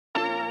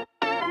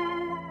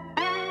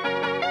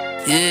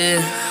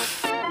Yeah.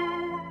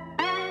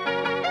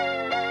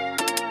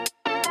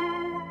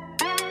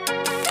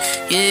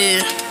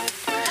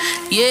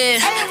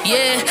 Yeah.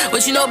 Yeah.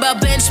 What you know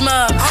about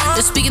Benchmark?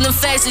 They're speaking the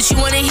facts that you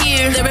wanna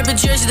hear. That rep a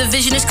jersey, the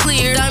vision is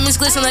clear.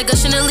 Diamonds glisten like a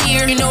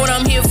chandelier. You know what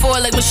I'm here for,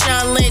 like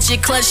Marshawn Lynch.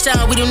 At clutch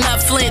time, we do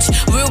not flinch.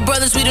 Real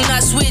brothers, we do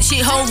not switch.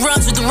 Hit home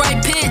runs with the right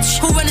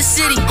pitch. Who run the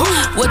city?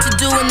 What to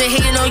do when they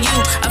hating on you?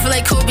 I feel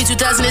like Kobe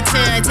 2010.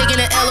 I ain't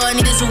taking the L, all I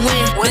need is a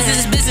win.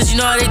 Business is business,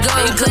 you know how they go.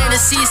 You playing the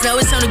seats, now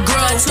it's time to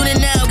grow. Tune in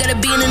now, gotta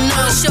be in the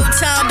know.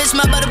 Showtime, bitch,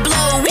 my about to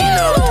blow. We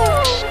know.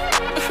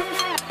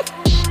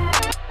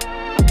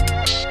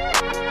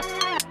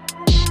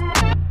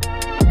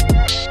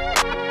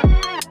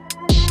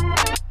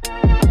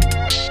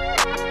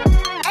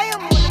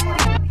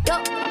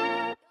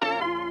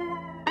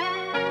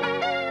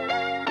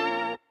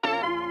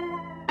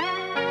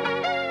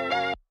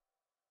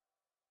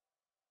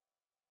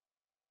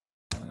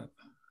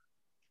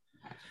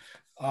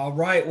 All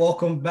right,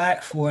 welcome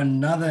back for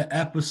another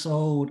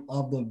episode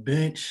of the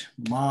Bench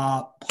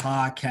Mob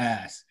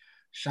Podcast.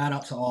 Shout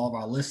out to all of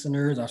our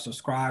listeners, our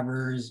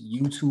subscribers,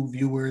 YouTube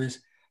viewers.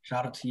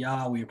 Shout out to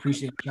y'all. We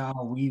appreciate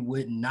y'all. We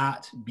would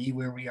not be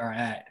where we are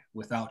at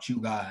without you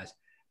guys.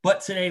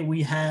 But today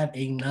we have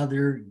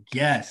another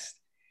guest.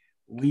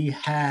 We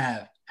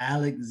have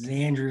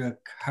Alexandria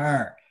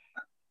Kerr.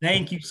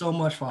 Thank you so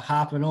much for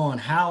hopping on.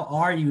 How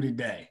are you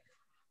today?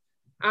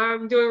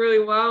 I'm doing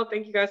really well.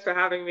 Thank you guys for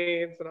having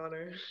me. It's an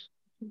honor.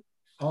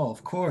 Oh,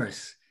 of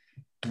course.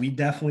 We've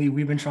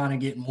been trying to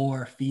get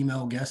more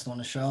female guests on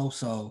the show.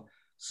 So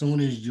soon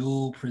as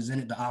Jewel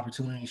presented the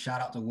opportunity,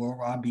 shout out to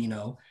Worldwide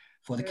Bino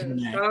for the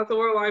Connect. Shout out to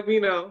Worldwide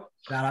Bino.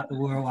 Shout out to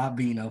Worldwide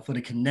Bino for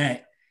the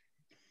Connect.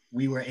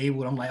 We were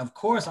able, I'm like, of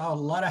course, I would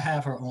love to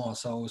have her on.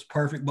 So it was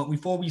perfect. But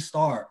before we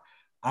start,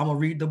 I'm going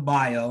to read the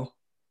bio.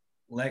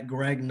 Let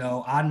Greg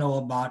know. I know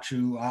about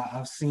you.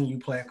 I've seen you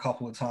play a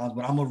couple of times,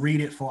 but I'm going to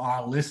read it for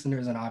our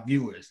listeners and our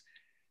viewers.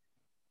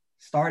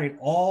 Started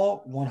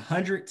all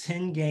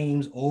 110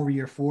 games over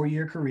your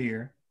 4-year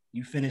career.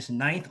 You finished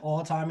 9th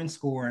all-time in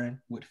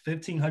scoring with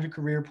 1,500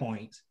 career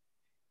points,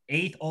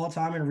 8th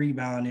all-time in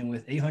rebounding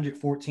with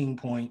 814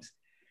 points,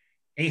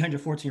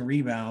 814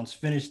 rebounds,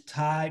 finished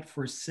tied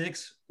for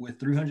 6th with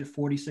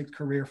 346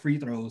 career free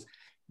throws.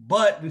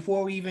 But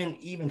before we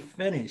even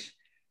finish,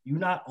 you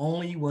not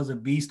only was a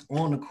beast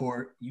on the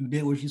court, you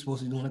did what you're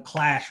supposed to do in the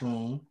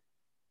classroom.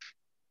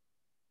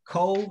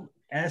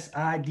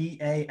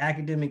 Co-SIDA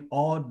Academic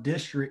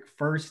All-District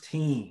First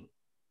Team.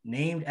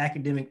 Named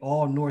Academic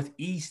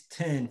All-Northeast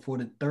 10 for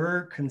the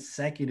 3rd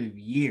consecutive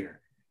year.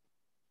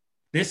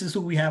 This is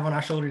who we have on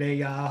our show today,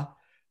 y'all.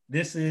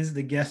 This is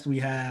the guest we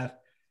have.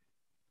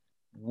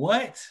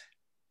 What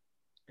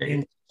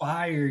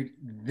inspired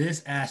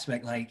this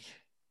aspect? Like,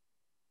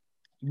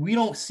 we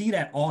don't see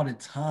that all the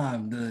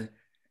time. The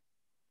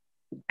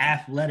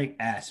athletic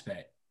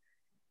aspect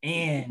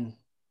and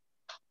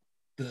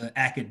the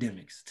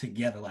academics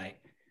together.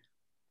 Like,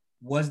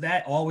 was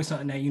that always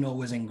something that,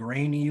 was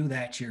ingrained in you,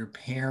 that your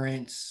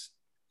parents,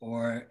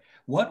 or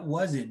what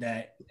was it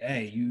that,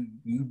 hey,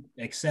 you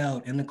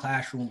excelled in the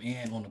classroom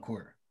and on the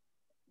court?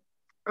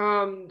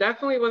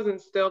 Definitely was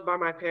instilled by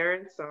my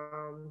parents.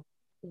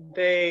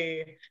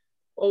 They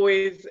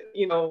always,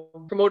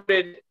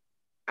 promoted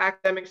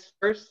academics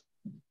first.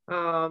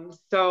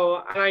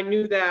 So I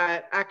knew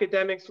that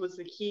academics was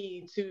the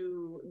key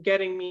to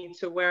getting me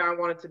to where I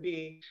wanted to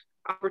be.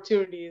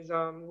 Opportunities,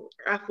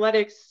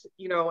 athletics,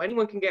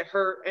 anyone can get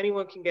hurt,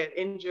 anyone can get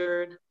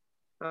injured.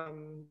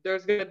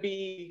 There's going to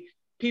be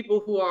people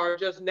who are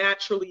just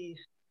naturally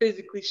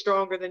physically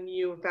stronger than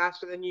you and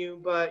faster than you.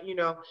 But,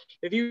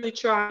 if you really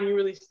try and you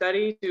really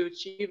study to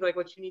achieve like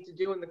what you need to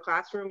do in the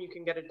classroom, you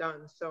can get it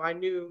done. So I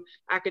knew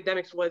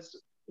academics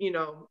was,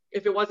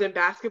 if it wasn't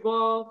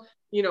basketball,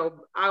 I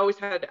always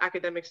had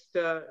academics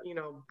to,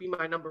 be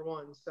my number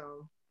one.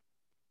 So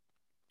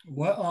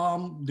what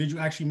did you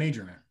actually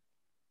major in?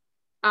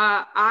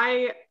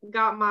 I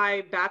got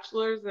my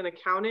bachelor's in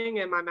accounting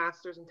and my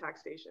master's in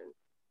taxation.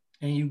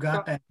 And you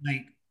got that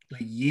like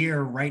the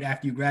year right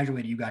after you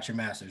graduated, you got your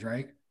master's,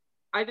 right?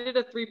 I did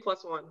a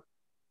 3+1.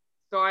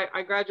 So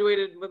I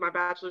graduated with my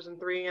bachelor's in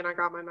 3 and I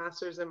got my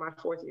master's in my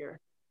 4th year.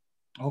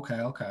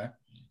 Okay.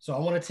 So I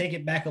want to take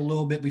it back a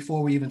little bit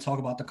before we even talk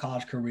about the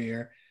college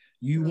career.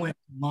 You went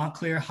to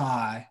Montclair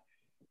High.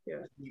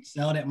 Yeah. You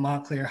excelled at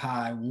Montclair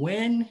High.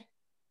 When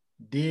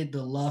did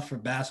the love for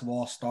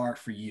basketball start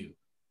for you?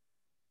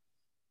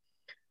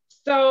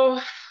 So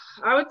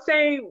I would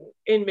say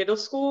in middle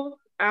school,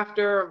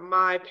 after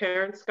my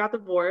parents got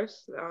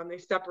divorced, they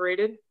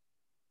separated,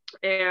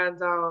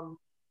 and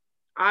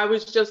I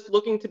was just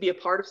looking to be a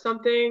part of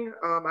something.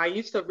 I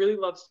used to really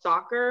love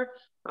soccer,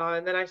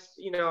 and then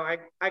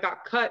I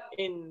got cut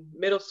in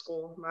middle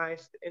school,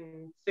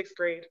 in 6th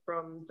grade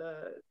from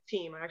the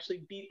team. I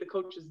actually beat the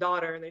coach's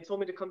daughter, and they told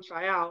me to come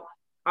try out.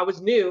 I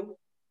was new,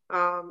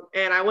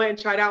 and I went and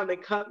tried out, and they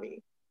cut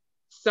me.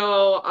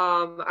 So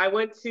I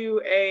went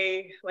to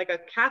a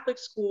Catholic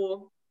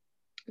school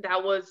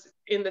that was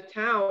in the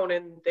town,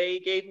 and they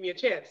gave me a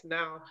chance.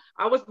 Now,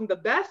 I wasn't the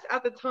best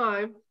at the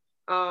time,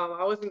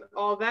 I wasn't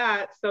all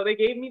that. So they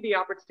gave me the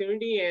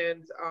opportunity,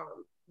 and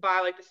by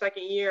like the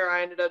second year,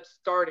 I ended up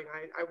starting.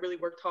 I really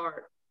worked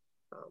hard.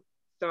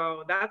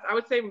 So that's, I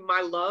would say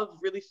my love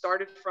really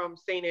started from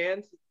St.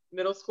 Anne's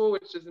Middle School,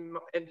 which is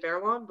in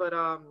Fairlawn, but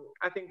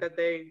I think that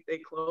they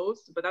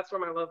closed, but that's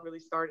where my love really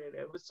started.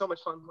 It was so much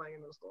fun playing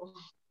in middle school.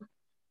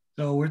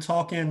 So we're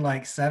talking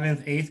like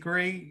 7th, 8th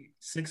grade,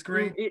 6th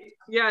grade?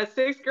 Yeah,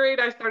 6th grade,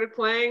 I started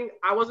playing.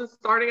 I wasn't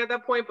starting at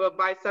that point, but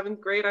by 7th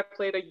grade, I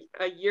played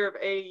a year of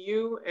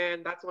AAU,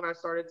 and that's when I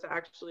started to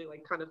actually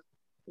like kind of,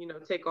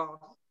 take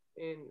off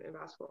in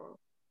basketball.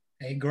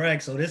 Hey,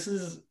 Greg, so this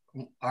is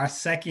our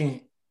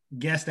second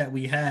guest that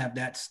we have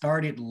that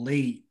started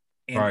late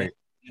and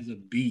as a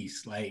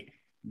beast, like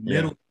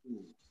middle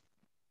school.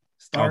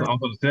 I was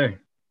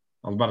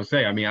about to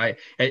say, I mean, and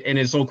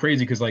it's so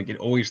crazy because like it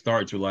always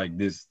starts with like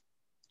this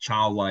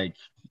childlike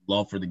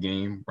love for the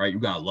game, right? You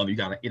gotta love it, you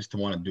gotta itch to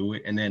want to do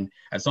it, and then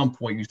at some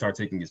point you start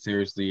taking it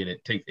seriously, and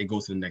it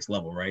goes to the next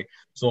level, right?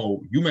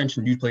 So you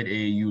mentioned you played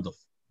AAU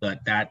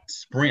that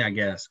spring, I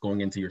guess, going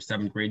into your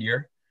 7th grade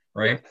year,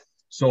 right? Yeah.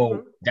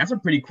 So that's a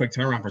pretty quick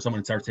turnaround for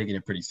someone to start taking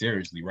it pretty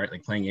seriously, right?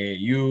 Like playing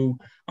AAU,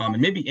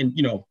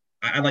 and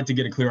I'd like to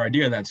get a clear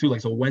idea of that too.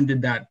 Like, so when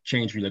did that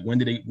change for you? Like, when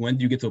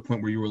did you get to a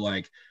point where you were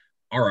like,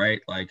 all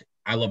right, like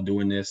I love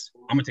doing this,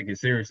 I'm gonna take it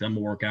seriously, I'm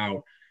gonna work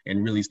out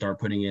and really start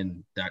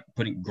putting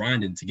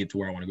grinding to get to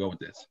where I want to go with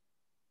this?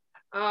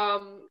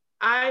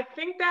 I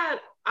think that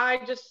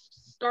I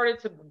just started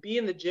to be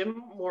in the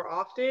gym more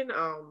often.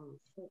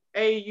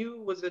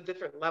 AAU was a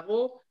different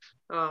level.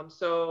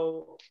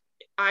 So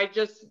I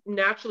just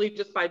naturally,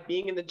 just by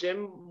being in the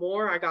gym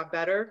more, I got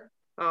better.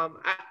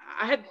 I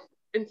had,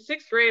 in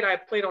 6th grade, I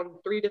played on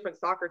 3 different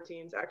soccer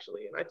teams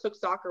actually, and I took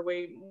soccer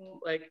way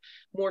like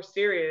more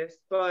serious,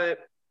 but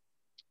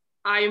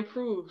I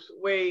improved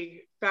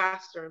way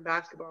faster in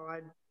basketball.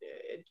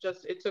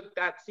 It took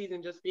that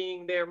season just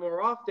being there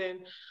more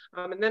often.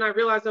 And then I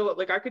realized that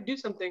like I could do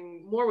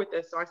something more with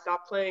this. So I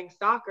stopped playing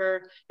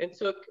soccer and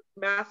took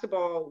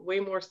basketball way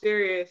more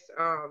serious.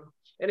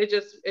 And it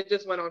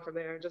just went on from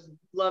there. Just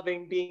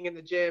loving being in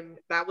the gym.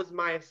 That was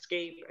my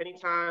escape.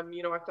 Anytime,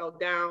 I felt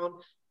down,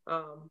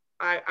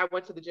 I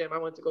went to the gym. I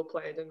went to go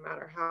play. It didn't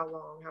matter how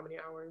long, how many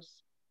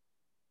hours.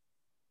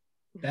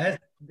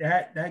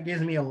 That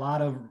gives me a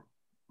lot of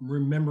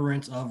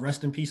remembrance of,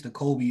 rest in peace to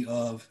Kobe,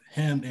 of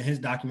him in his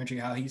documentary,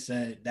 how he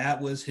said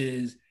that was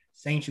his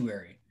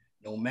sanctuary.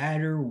 No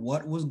matter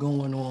what was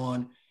going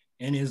on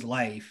in his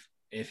life,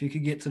 if he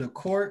could get to the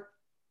court,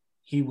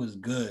 he was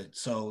good.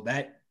 So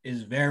that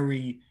is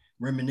very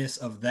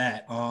reminiscent of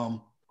that.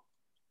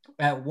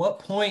 At what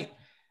point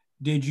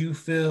did you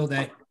feel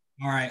that,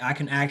 all right, I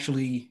can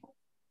actually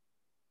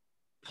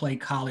play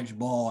college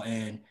ball?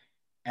 And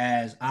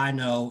as I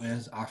know,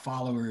 as our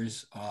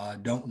followers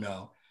don't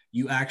know,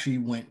 you actually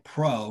went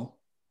pro.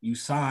 You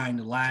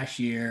signed last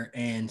year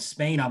in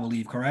Spain, I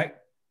believe,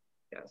 correct?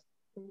 Yes.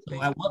 So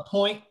at what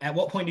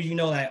point did you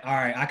know that, all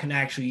right, I can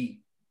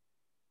actually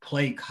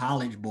play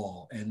college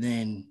ball, and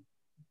then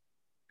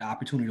the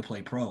opportunity to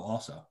play pro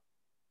also?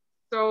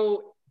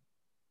 So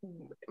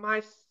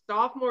my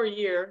sophomore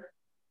year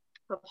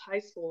of high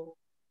school,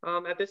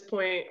 at this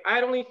point, I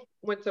had only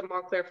went to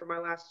Montclair for my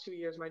last 2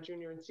 years, my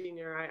junior and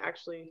senior. I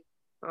actually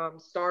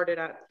started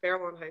at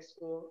Fairlawn High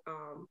School.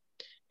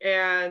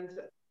 And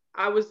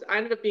I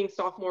ended up being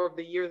sophomore of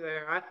the year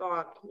there. I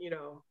thought,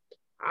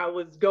 I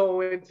was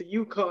going to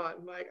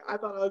UConn. Like, I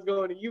thought I was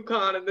going to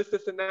UConn and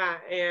this and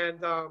that. And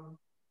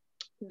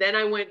then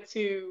I went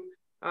to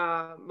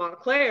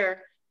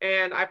Montclair,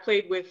 and I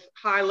played with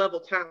high-level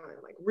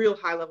talent, like real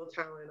high-level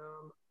talent.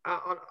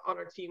 On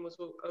our team was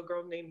a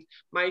girl named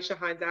Maisha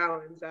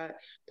Hines-Allens that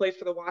plays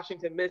for the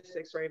Washington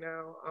Mystics right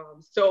now.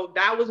 So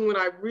that was when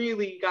I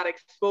really got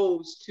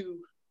exposed to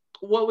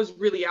what was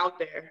really out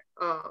there.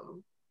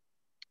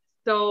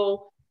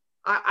 So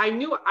I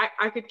knew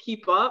I could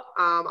keep up.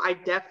 I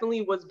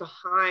definitely was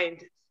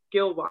behind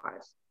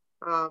skill-wise.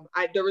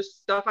 There was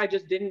stuff I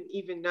just didn't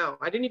even know.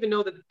 I didn't even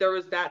know that there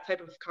was that type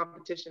of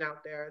competition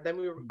out there. Then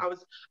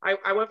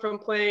I went from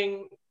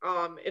playing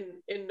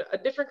in a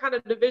different kind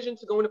of division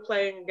to going to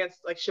playing against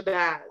like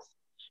Shabazz,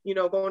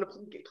 going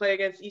to play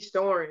against East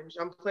Orange.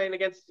 I'm playing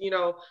against,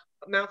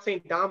 Mount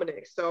St.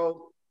 Dominic.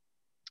 So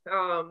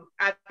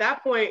at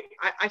that point,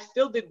 I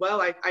still did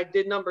well. I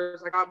did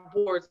numbers. I got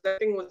boards. That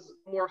thing was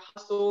more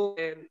hustle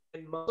and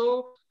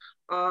muscle.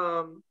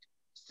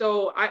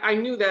 So I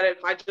knew that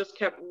if I just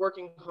kept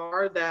working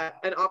hard, that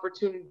an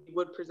opportunity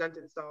would present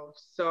itself.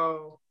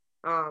 So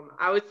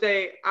I would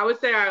say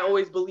I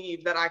always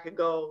believed that I could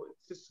go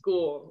to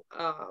school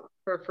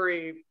for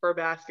free for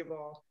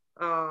basketball.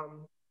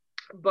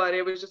 But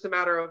it was just a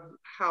matter of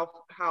how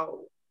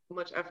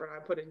much effort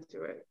I put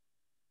into it.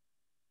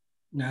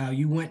 Now,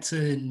 you went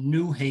to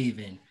New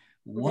Haven.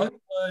 What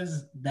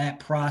was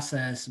that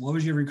process? What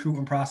was your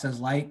recruitment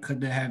process like?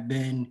 Could there have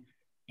been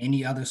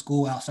any other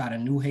school outside of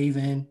New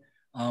Haven?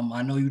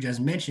 I know you just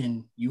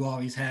mentioned you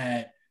always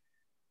had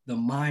the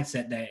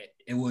mindset that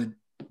it would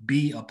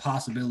be a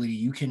possibility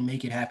you can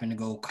make it happen to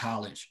go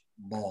college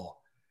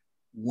ball.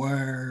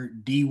 were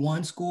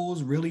D1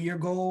 schools really your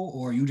goal,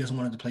 or you just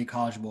wanted to play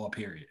college ball,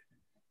 period?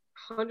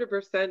 100%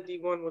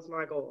 D1 was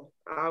my goal.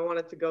 I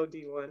wanted to go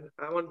D1.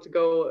 I wanted to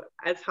go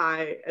as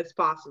high as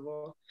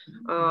possible.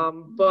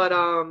 But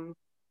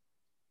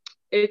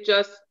it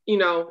just,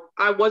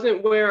 I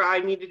wasn't where I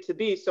needed to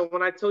be. So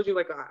when I told you,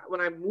 like,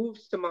 when I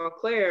moved to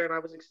Montclair and I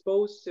was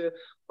exposed to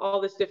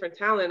all this different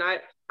talent, I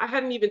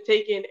hadn't even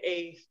taken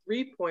a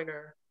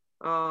three-pointer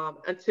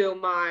until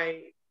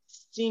my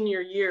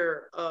senior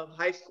year of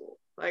high school.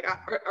 Like,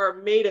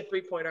 or made a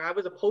three-pointer. I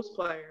was a post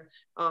player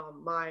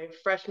my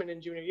freshman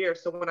and junior year.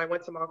 So when I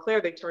went to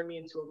Montclair, they turned me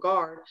into a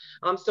guard.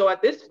 So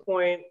at this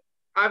point,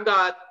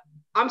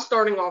 I'm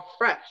starting off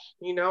fresh.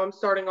 I'm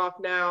starting off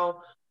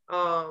now.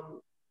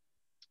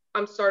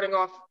 I'm starting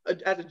off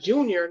as a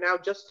junior now,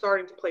 just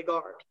starting to play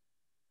guard.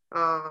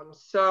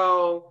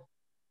 So,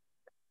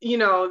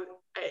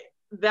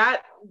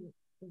 that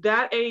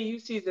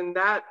AAU season,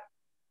 that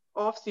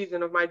off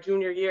season of my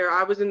junior year,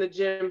 I was in the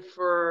gym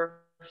for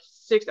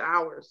 6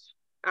 hours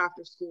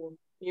after school,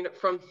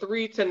 from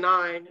 3 to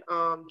 9,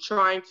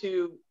 trying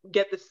to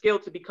get the skill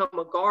to become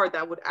a guard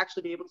that would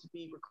actually be able to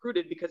be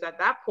recruited. Because at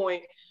that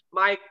point,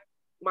 my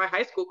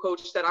high school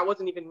coach said I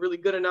wasn't even really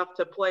good enough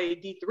to play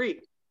D3.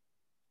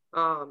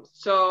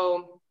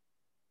 So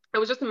it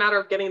was just a matter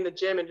of getting in the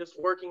gym and just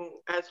working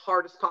as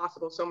hard as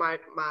possible. So my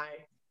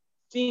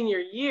senior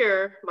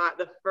year,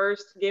 the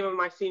first game of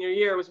my senior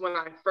year was when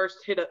I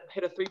first hit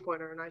a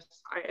three-pointer, and I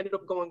ended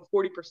up going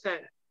 40%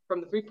 from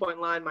the three-point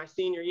line my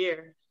senior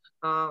year.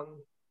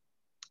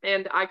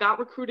 And I got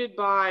recruited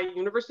by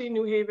University of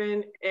New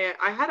Haven, and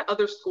I had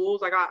other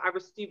schools. I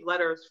received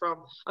letters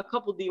from a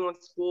couple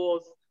D1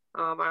 schools,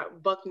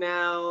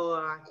 Bucknell,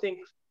 I think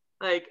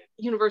like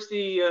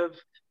University of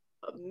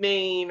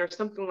Maine or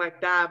something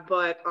like that,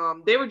 but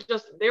they were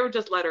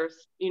just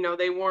letters.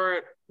 They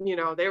weren't,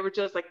 they were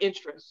just like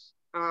interests,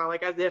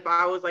 like as if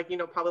I was like,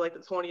 probably like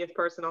the 20th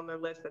person on their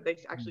list that they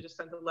actually just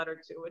sent a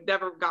letter to. It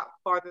never got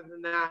farther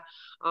than that.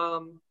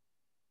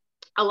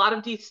 A lot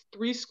of these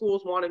 3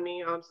 schools wanted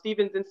me.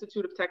 Stevens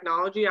Institute of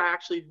Technology, I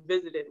actually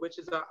visited, which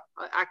is a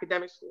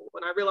academic school.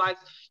 When I realized,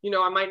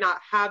 I might not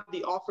have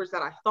the offers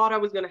that I thought I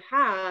was going to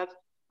have,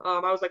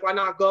 I was like, why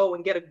not go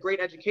and get a great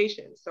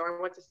education? So I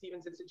went to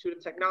Stevens Institute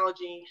of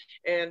Technology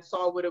and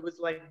saw what it was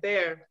like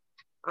there.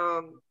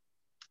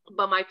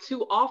 But my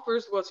 2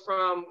 offers was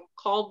from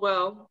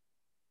Caldwell.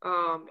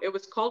 It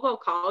was Caldwell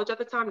College at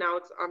the time. Now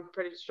I'm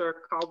pretty sure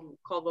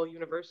Caldwell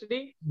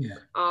University. Yeah.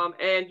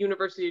 And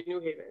University of New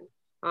Haven.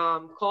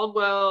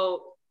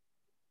 Caldwell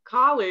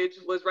College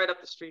was right up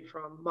the street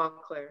from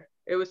Montclair.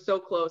 It was so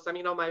close. I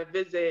mean, on my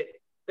visit,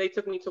 they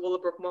took me to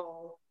Willowbrook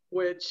Mall,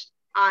 which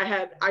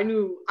I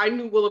knew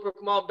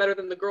Willowbrook Mall better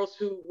than the girls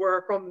who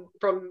were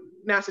from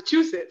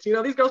Massachusetts.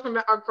 These girls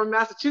are from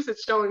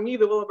Massachusetts showing me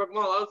the Willowbrook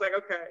Mall. I was like,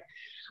 okay.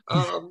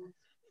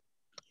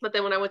 But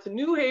then when I went to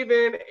New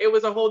Haven, it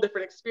was a whole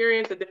different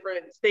experience, a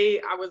different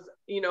state. I was,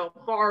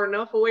 far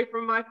enough away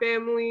from my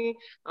family,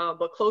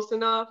 but close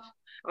enough.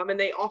 And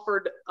they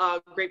offered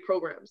great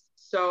programs.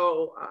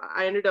 So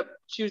I ended up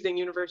choosing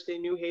University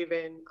of New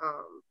Haven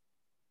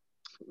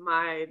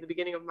the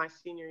beginning of my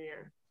senior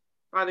year.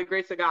 By the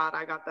grace of God,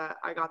 I got that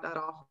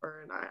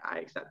offer, and I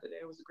accepted it.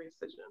 It was a great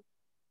decision.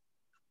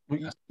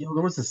 Well,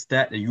 there was a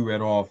stat that you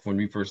read off when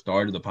we first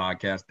started the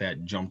podcast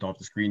that jumped off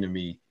the screen to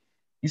me.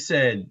 You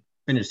said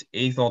finished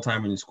 8th all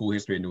time in school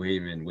history at New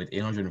Haven with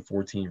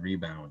 814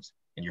 rebounds,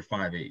 and you're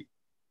 5'8".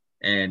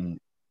 And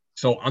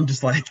so I'm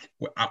just like,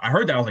 I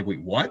heard that, I was like,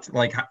 wait, what?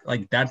 Like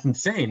that's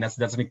insane. That's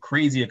a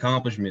crazy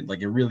accomplishment.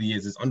 Like, it really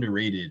is. It's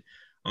underrated.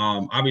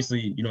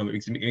 Obviously,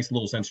 it makes a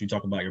little sense when you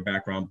talk about your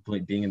background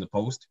being in the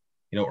post,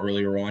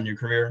 earlier on in your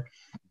career.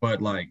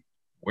 But like,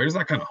 where does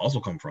that kind of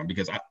hustle come from?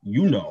 Because that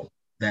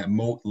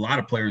a lot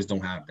of players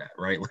don't have that,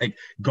 right? Like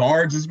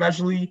guards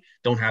especially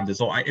don't have this.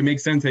 So it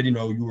makes sense that,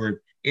 you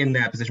were in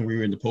that position where you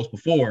were in the post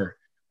before,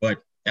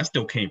 but that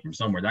still came from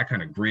somewhere. That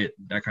kind of grit,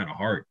 that kind of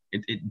heart.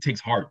 It takes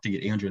heart to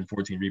get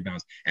 814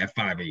 rebounds at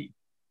 5'8"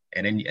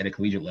 at a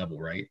collegiate level,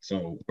 right?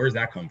 So where does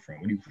that come from?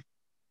 What do you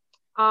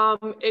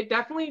It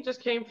definitely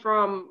just came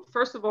from,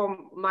 first of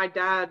all, my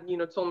dad,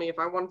 told me if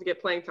I wanted to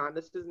get playing time,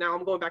 now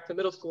I'm going back to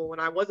middle school. When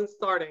I wasn't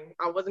starting,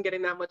 I wasn't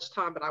getting that much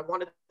time, but I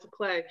wanted to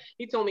play.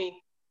 He told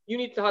me, you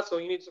need to hustle.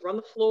 You need to run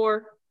the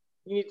floor.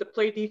 You need to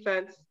play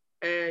defense,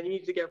 and you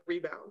need to get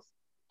rebounds.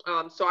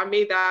 So I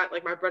made that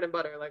like my bread and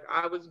butter. Like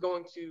I was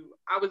going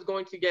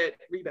to get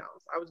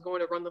rebounds. I was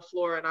going to run the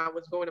floor, and I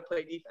was going to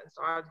play defense.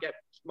 So I would get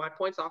my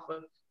points off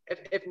of,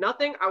 if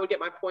nothing, I would get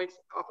my points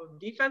off of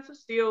defensive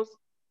steals,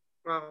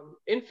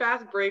 in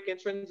fast break and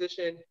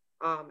transition,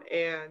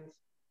 and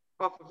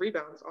off of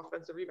rebounds,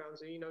 offensive rebounds.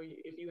 So,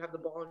 if you have the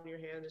ball in your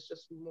hand, it's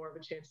just more of a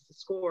chance to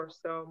score.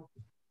 So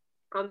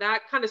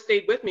that kind of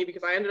stayed with me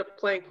because I ended up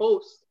playing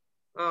post.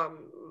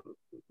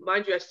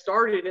 Mind you, I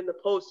started in the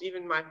post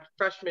even my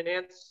freshman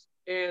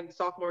and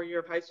sophomore year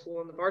of high school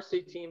on the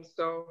varsity team.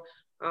 So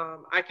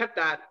I kept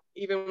that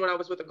even when I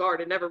was with a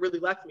guard. It never really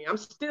left me. I'm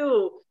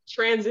still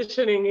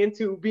transitioning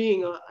into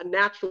being a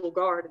natural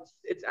guard.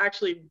 It's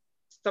actually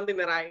something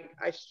that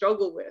I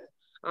struggle with.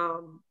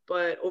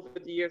 But over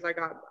the years, I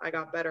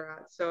got better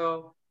at.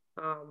 So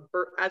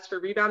as for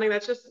rebounding,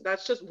 that's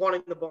just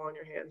wanting the ball in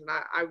your hands, and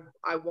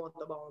I want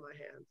the ball in my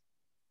hands.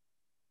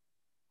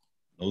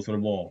 Those for the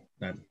ball.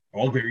 That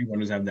all great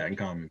rebounders have that in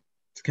common.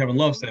 So Kevin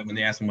Love said when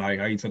they asked him how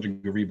he's such a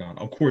good rebound,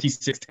 of course he's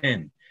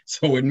 6'10",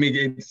 so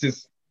it's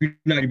just you're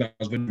not rebounds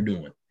what you're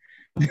doing.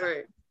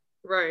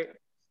 Right.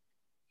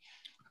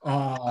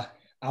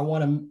 I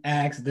want to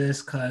ask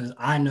this because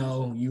I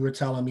know you were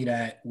telling me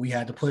that we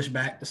had to push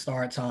back the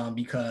start time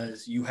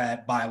because you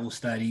had Bible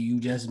study. You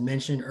just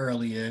mentioned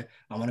earlier,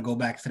 I want to go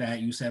back to that.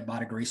 You said by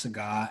the grace of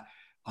God,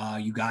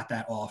 you got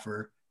that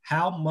offer.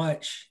 How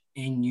much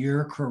in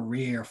your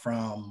career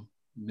from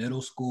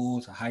middle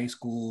school to high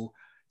school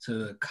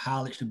to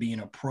college to being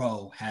a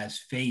pro has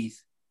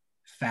faith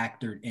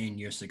factored in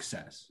your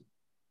success?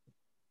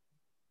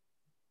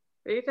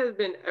 Faith has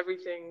been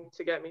everything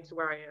to get me to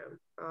where I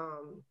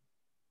am.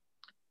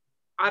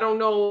 I don't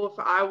know if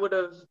I would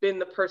have been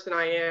the person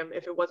I am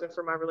if it wasn't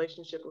for my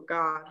relationship with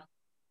God.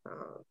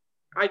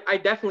 I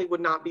definitely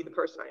would not be the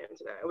person I am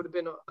today. I would have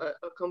been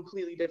a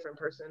completely different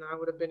person. I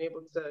would have been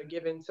able to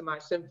give in to my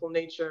sinful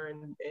nature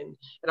and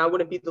I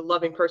wouldn't be the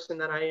loving person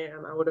that I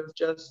am. I would have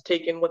just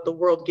taken what the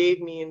world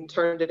gave me and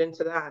turned it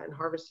into that and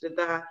harvested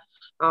that.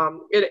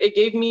 It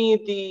gave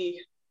me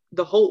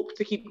the hope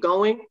to keep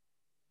going.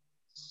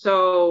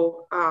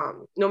 So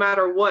no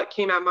matter what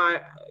came at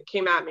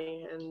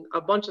me, and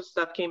a bunch of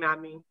stuff came at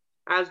me,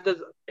 as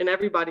does in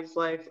everybody's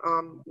life,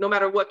 no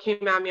matter what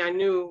came at me, I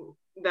knew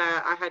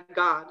that I had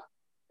God,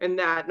 and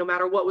that no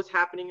matter what was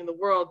happening in the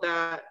world,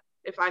 that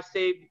if I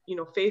stayed,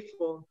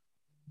 faithful,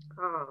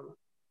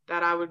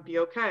 that I would be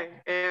okay.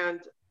 And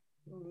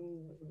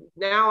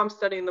now I'm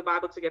studying the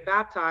Bible to get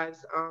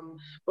baptized.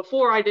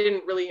 Before I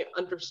didn't really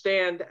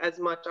understand as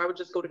much. I would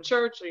just go to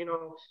church,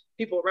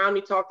 people around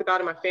me talked about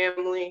it, my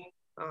family.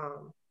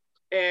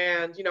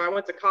 And, I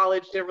went to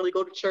college, didn't really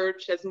go to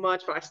church as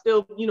much, but I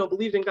still,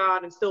 believed in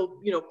God and still,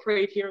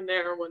 prayed here and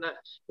there when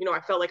I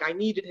felt like I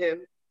needed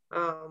him.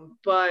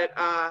 But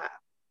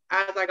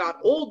as I got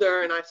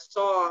older and I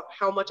saw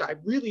how much I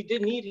really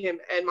did need him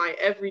in my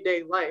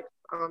everyday life,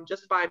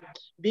 just by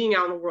being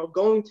out in the world,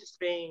 going to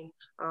Spain,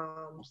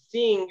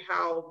 seeing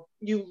how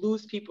you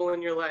lose people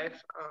in your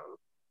life,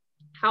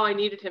 how I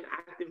needed him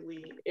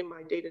actively in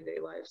my day-to-day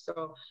life.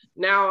 So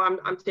now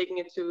I'm taking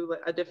it to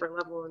a different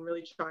level and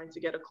really trying to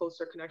get a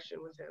closer connection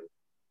with him.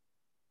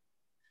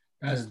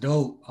 That's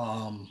dope.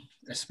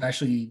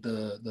 Especially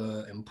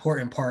the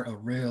important part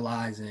of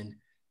realizing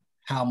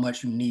how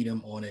much you need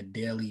him on a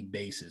daily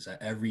basis, an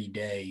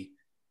everyday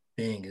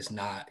thing. It's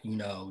not,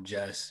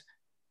 just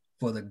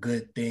for the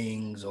good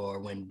things or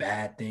when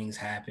bad things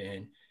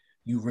happen.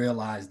 You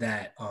realize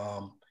that.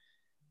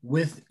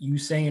 With you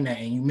saying that,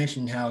 and you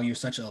mentioned how you're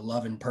such a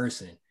loving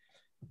person,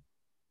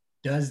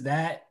 is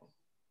that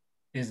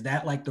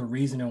like the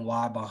reasoning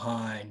why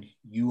behind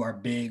you are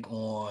big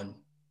on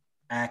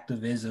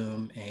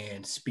activism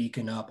and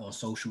speaking up on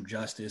social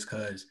justice?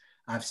 Because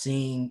I've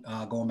seen,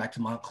 going back to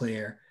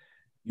Montclair,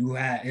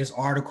 there's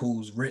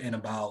articles written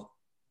about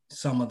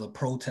some of the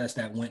protests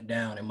that went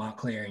down in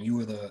Montclair, and you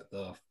were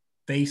the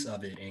face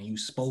of it, and you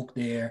spoke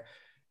there.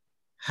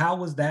 How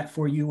was that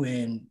for you,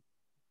 and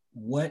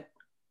what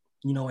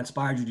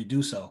inspired you to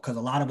do so? Because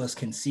a lot of us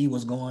can see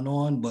what's going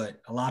on,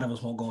 but a lot of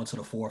us won't go into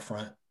the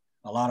forefront.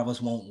 A lot of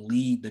us won't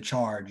lead the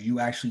charge.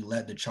 You actually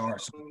led the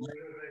charge. So what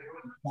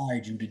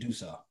inspired you to do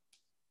so?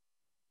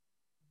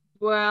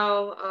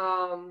 Well,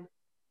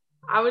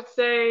 I would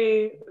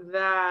say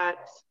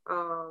that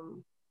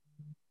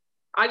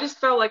I just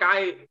felt like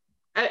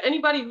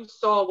anybody who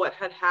saw what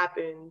had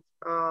happened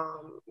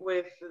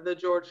with the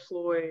George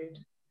Floyd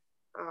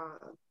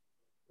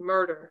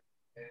murder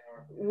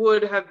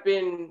would have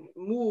been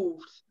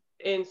moved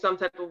in some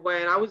type of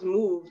way. And I was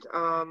moved.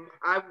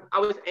 I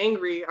was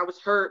angry. I was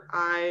hurt.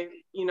 I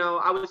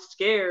was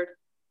scared,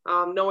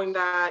 knowing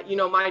that,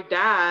 my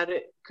dad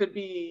could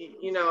be,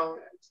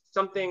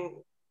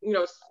 something,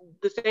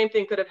 the same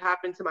thing could have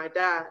happened to my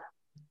dad.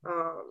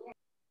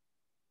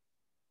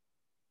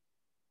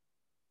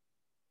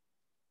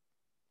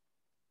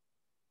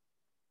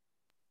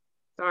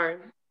 Sorry.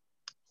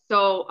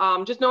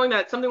 So just knowing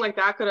that something like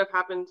that could have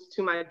happened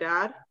to my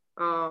dad,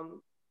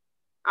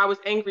 I was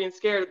angry and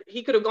scared.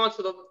 He could have gone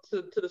to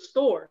the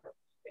store,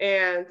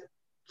 and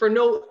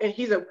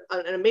he's an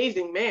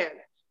amazing man.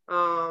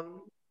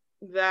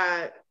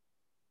 That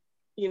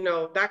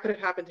that could have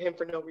happened to him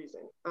for no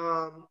reason.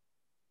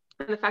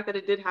 And the fact that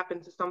it did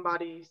happen to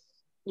somebody,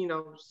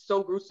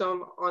 so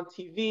gruesome on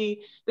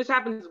TV. This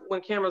happens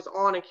when cameras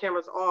on and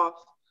cameras off.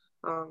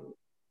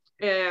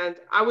 And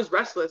I was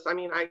restless. I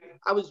mean,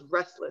 I was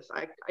restless.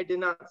 I did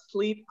not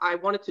sleep. I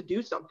wanted to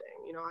do something.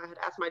 I had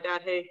asked my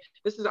dad, hey,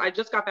 I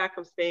just got back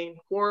from Spain,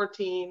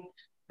 quarantine.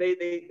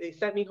 They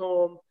sent me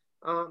home.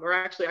 Or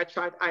actually I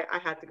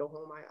had to go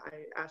home.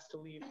 I asked to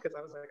leave because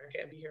I was like, I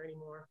can't be here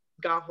anymore.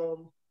 Got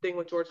home, thing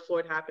with George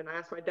Floyd happened. I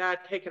asked my dad,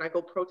 hey, can I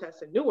go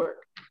protest in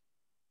Newark?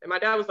 And my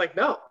dad was like,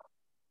 no,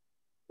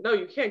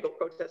 you can't go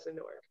protest in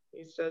Newark.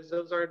 He says,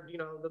 those are,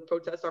 the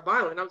protests are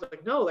violent. I was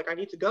like, no, like, I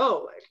need to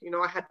go. Like,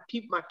 I had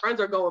people, my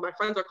friends are going, my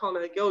friends are calling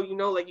me like, yo,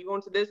 like, you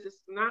going to this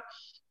and that.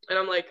 And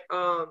I'm like,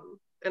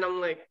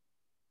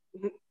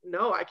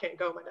 no, I can't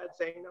go. My dad's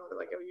saying no. They're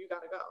like, oh, you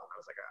gotta go. And I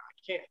was like, oh, I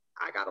can't.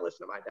 I gotta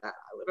listen to my dad.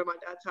 I live at my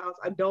dad's house.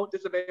 I don't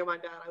disobey my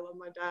dad. I love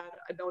my dad.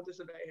 I don't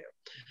disobey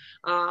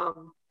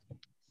him.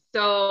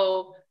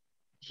 So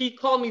he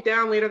called me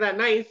down later that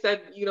night and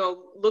said,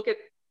 look at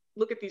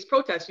these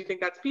protests. You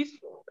think that's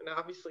peaceful? And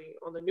obviously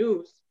on the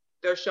news,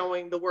 they're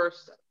showing the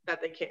worst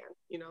that they can.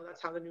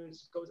 That's how the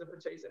news goes and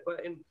portrays it.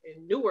 But in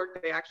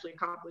Newark, they actually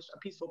accomplished a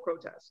peaceful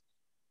protest.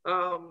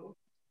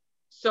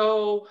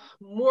 So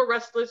more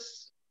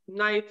restless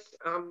nights,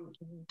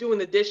 doing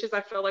the dishes.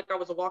 I felt like I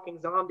was a walking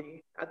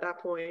zombie at that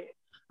point,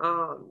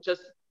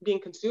 just being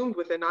consumed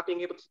with it, not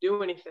being able to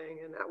do anything.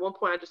 And at one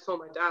point I just told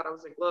my dad, I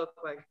was like, look,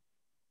 like,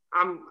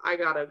 I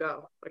gotta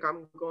go. Like,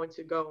 I'm going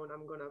to go and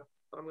I'm gonna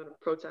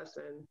protest.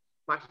 And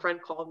my friend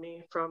called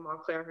me from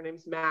Montclair. Her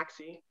name's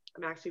Maxie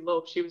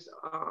Lope. She was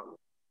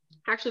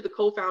actually the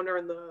co-founder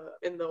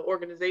in the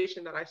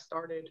organization that I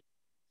started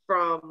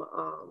from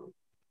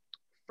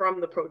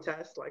the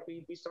protest. Like,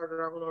 we started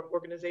our own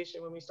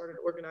organization when we started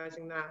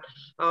organizing that.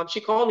 She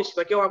called me, she's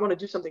like, yo, I want to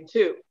do something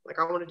too. Like,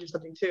 I want to do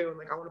something too. And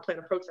like, I want to plan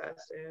a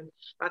protest. And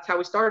that's how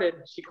we started.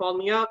 She called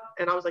me up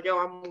and I was like, yo,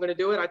 I'm going to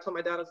do it. I told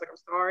my dad, I was like, I'm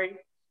sorry.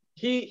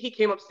 He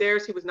came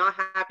upstairs. He was not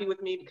happy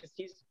with me because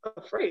he's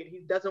afraid. He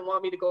doesn't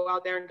want me to go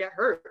out there and get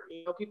hurt.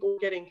 People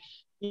getting,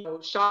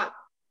 shot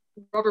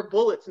rubber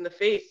bullets in the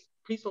face,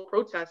 peaceful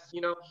protests,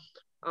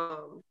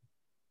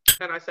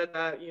 and I said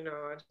that,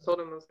 I just told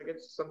him, I was like,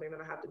 it's something that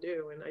I have to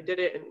do. And I did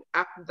it. And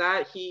after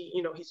that,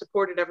 he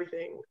supported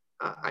everything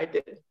I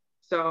did.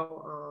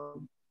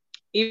 So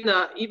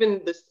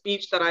even the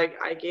speech that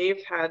I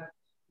gave had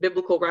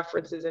biblical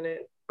references in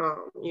it,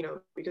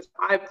 because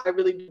I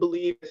really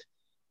believe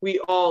we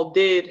all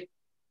did,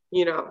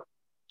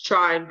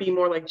 try and be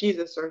more like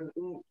Jesus, or,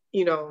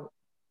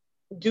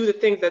 do the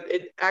things that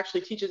it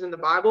actually teaches in the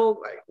Bible.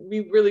 Like,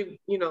 we really,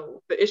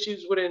 the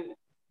issues wouldn't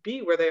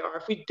be where they are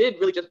if we did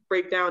really just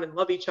break down and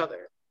love each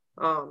other,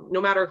 no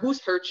matter who's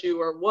hurt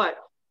you or what,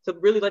 to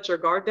really let your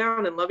guard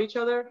down and love each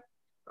other.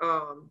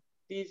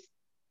 These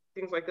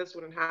things like this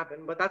wouldn't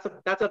happen. But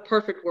that's a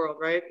perfect world,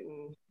 right?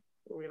 And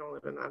we don't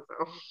live in that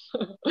now.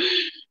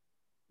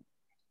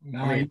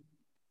 No,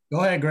 go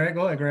ahead, Greg.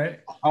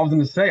 I was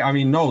gonna say,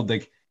 no,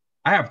 like,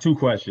 I have two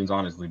questions,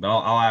 honestly, but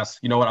I'll ask.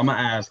 You know what? I'm gonna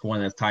ask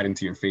one that's tied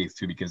into your faith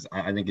too, because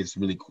I think it's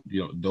really,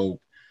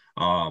 dope,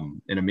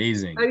 and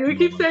amazing. You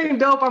keep saying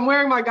dope. I'm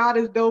wearing my God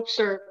is dope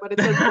shirt, but it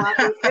says black.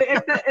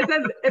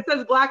 it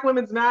says Black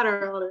Women's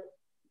Matter on it.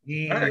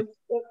 Yeah.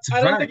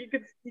 I don't think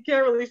you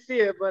can't really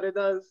see it, but it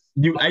does.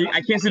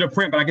 I can't see the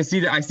print, but I can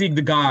see that. I see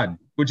the God,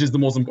 which is the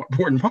most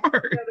important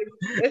part.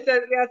 It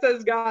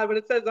says God, but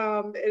it says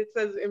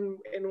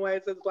in white,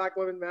 it says Black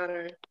Women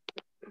Matter.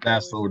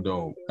 That's so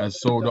dope.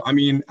 That's so dope. I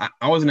mean,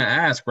 I was gonna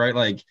ask, right?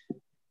 Like,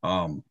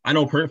 I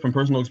know from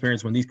personal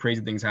experience, when these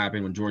crazy things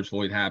happen, when George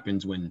Floyd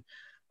happens, when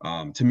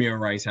Tamir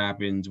Rice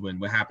happens, when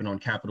what happened on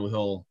Capitol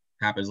Hill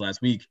happens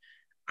last week,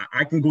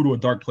 I can go to a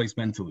dark place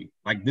mentally.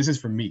 Like, this is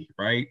for me,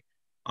 right?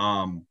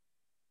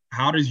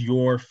 How does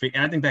your faith,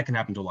 and I think that can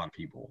happen to a lot of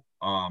people,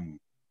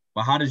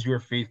 but how does your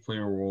faith play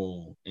a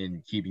role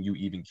in keeping you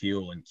even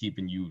keel and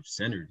keeping you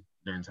centered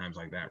during times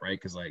like that, right?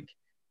 Because, like,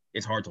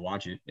 it's hard to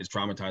watch it. It's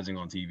traumatizing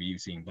on TV,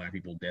 seeing Black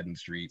people dead in the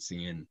streets,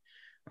 seeing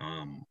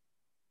an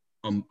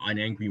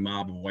angry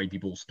mob of white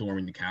people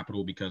storming the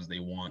Capitol because they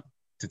want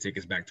to take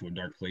us back to a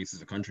dark place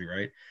as a country,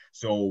 right?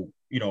 So,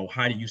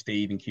 how do you stay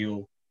even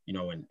keel,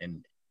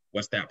 and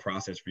what's that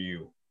process for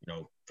you,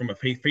 from a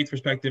faith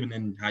perspective, and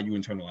then how you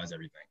internalize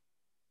everything?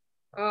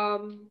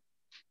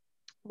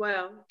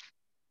 Well,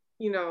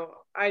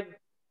 I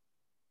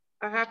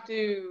have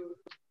to,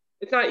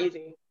 it's not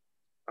easy,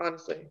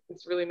 honestly.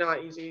 It's really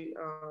not easy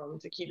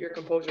to keep your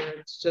composure.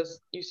 It's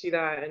just, you see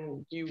that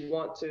and you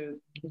want to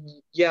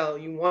yell,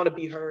 you want to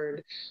be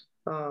heard.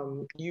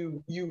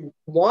 You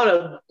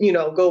want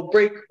to, go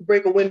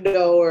break a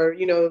window, or,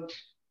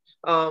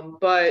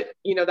 but,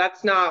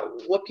 that's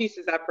not, what peace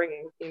is that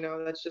bringing?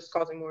 That's just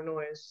causing more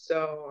noise.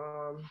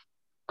 So,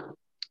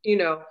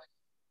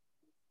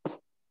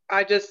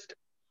 I just,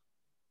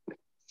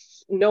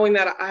 knowing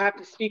that I have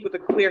to speak with a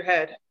clear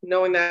head,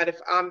 knowing that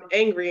if I'm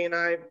angry and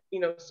I,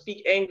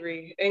 speak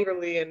angrily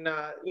and,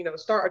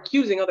 start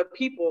accusing other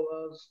people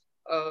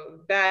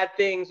of bad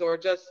things, or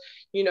just,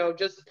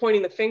 just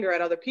pointing the finger at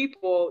other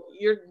people,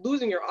 you're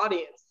losing your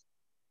audience.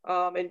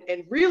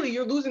 And really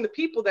you're losing the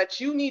people that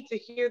you need to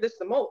hear this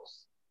the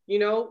most,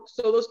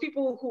 so those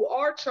people who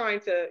are trying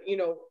to,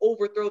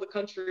 overthrow the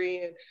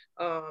country and,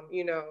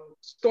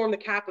 storm the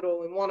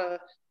Capitol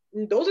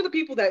and those are the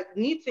people that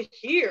need to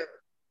hear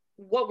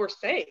what we're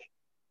saying.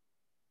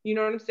 You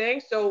know what I'm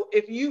saying? So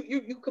if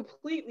you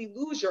completely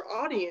lose your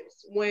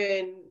audience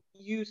when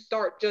you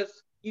start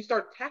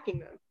attacking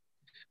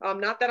them.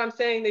 Not that I'm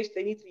saying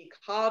they need to be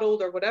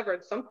coddled or whatever.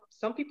 And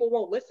some people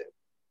won't listen.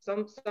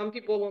 some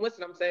people won't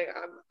listen. I'm saying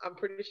I'm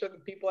pretty sure the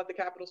people at the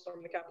Capitol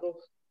storm, the Capitol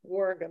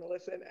weren't going to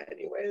listen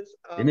anyways.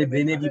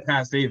 They may be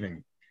past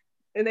saving.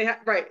 And they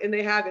right, and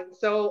they haven't.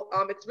 So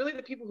it's really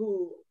the people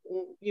who,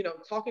 you know,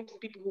 talking to the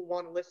people who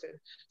want to listen.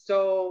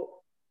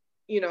 So,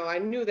 you know, I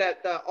knew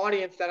that the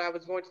audience that I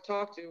was going to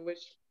talk to,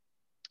 which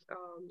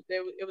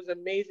it was an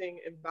amazing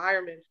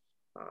environment,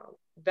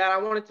 that I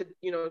wanted to,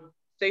 you know,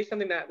 say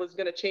something that was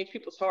going to change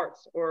people's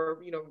hearts, or,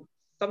 you know,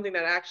 something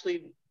that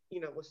actually,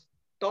 you know, was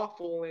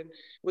thoughtful and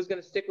was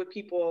going to stick with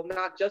people,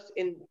 not just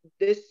in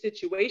this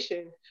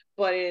situation,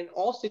 but in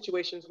all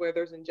situations where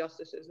there's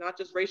injustices, not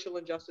just racial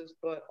injustice,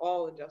 but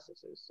all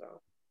injustices.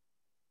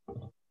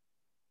 So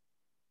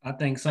I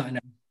think something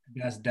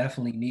that's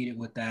definitely needed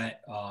with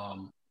that,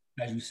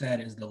 as you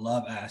said, is the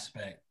love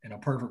aspect. In a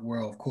perfect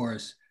world, of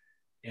course,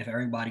 if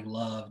everybody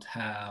loved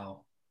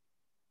how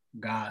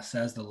God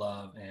says to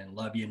love and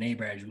love your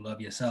neighbor as you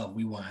love yourself,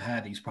 we won't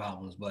have these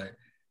problems. But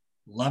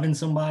loving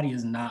somebody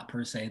is not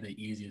per se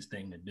the easiest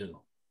thing to do.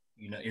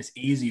 You know, it's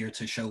easier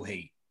to show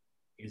hate.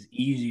 It's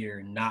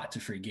easier not to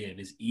forgive.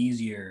 It's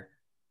easier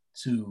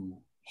to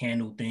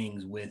handle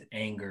things with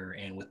anger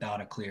and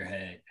without a clear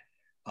head.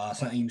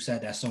 Something you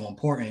said that's so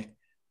important,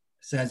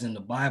 says in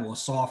the Bible, a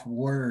soft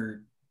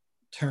word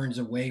turns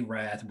away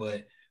wrath,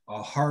 but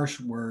a harsh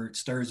word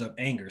stirs up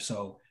anger.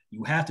 So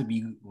you have to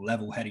be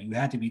level-headed. You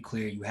have to be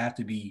clear. You have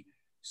to be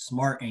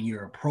smart in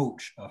your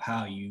approach of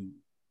how you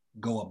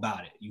go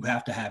about it. You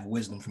have to have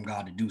wisdom from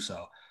God to do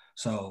so.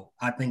 So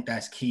I think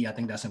that's key. I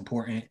think that's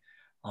important.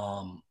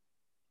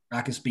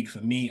 I can speak for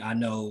me. I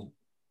know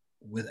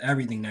with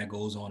everything that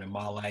goes on in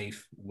my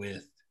life,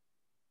 with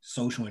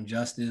social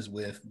injustice,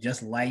 with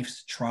just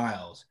life's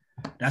trials,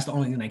 that's the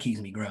only thing that keeps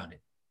me grounded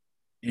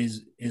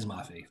is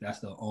my faith. That's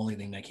the only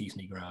thing that keeps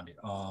me grounded.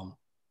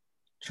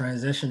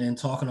 Transitioning,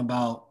 talking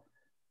about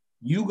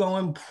you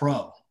going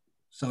pro.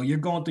 So you're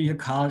going through your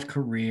college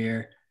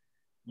career,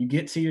 you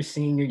get to your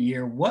senior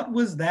year. What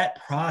was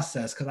that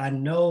process? Because I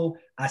know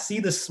I see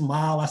the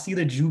smile, I see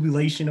the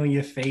jubilation on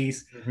your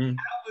face. Mm-hmm.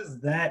 How was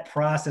that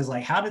process?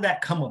 Like, how did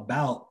that come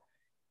about?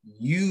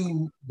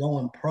 You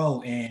going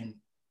pro and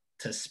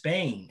to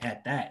Spain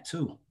at that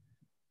too?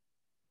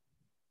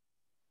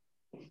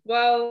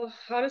 Well,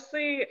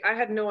 honestly, I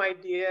had no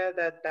idea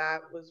that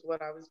that was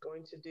what I was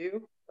going to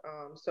do.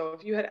 So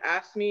if you had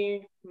asked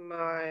me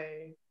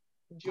my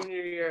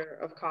junior year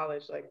of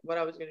college, like what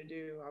I was going to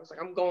do, I was like,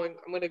 I'm going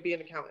to be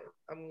an accountant.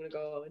 I'm going to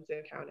go into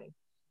accounting.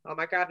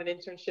 I got an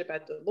internship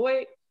at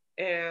Deloitte,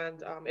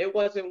 and it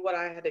wasn't what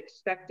I had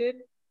expected.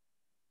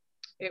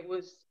 It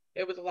was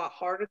a lot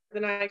harder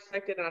than I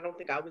expected, and I don't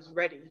think I was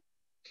ready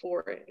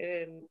for it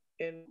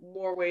in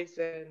more ways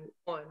than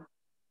one.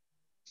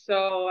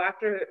 So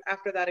after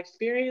that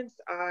experience,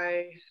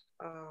 I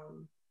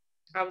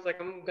was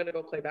like, I'm gonna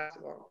go play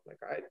basketball. Like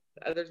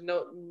there's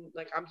no,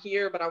 like, I'm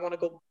here, but I want to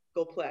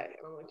go play.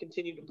 I want to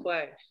continue to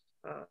play.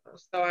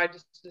 So I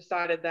just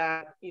decided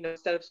that, you know,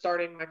 instead of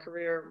starting my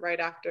career right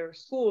after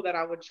school, that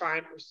I would try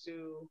and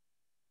pursue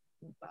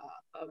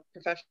a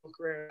professional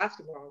career in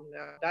basketball.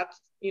 Now, that's,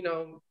 you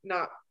know,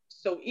 not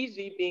so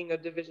easy being a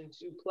Division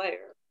II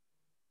player.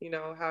 You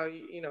know, how,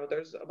 you know,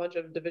 there's a bunch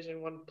of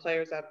Division I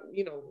players that,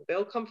 you know,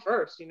 they'll come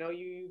first. You know,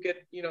 you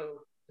get, you know,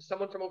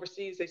 someone from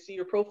overseas, they see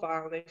your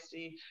profile and they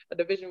see a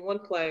Division I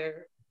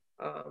player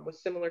with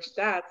similar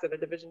stats and a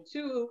Division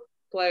II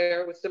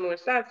player with similar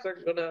stats,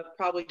 they're gonna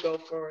probably go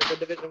for the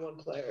Division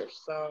I player.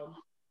 So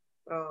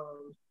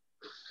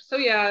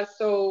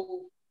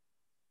so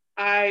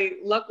I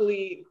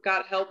luckily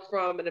got help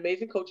from an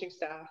amazing coaching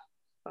staff.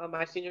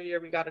 My senior year,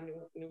 we got a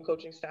new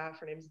coaching staff.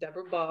 Her name is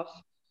Deborah Buff.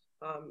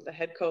 The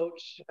head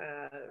coach,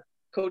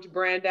 Coach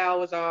Brandow,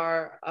 was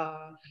our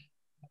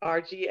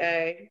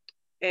GA,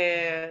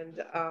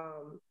 and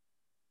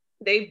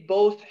they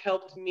both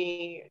helped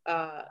me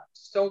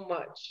so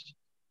much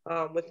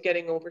with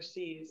getting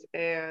overseas,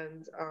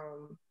 and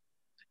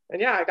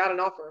yeah, I got an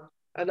offer.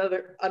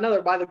 Another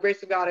by the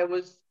grace of God. It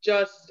was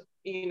just,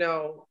 you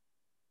know,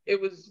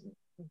 it was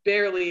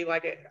barely I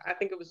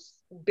think it was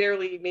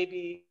barely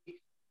maybe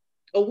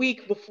a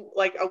week before,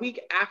 like a week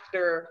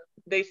after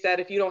they said,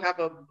 if you don't have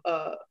an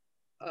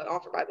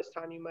offer by this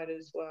time, you might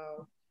as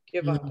well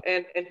give up.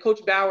 And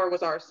Coach Bauer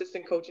was our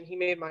assistant coach, and he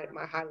made my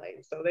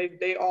highlights. So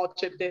they all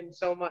chipped in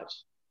so much.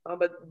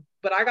 But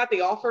I got the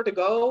offer to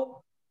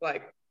go,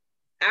 like,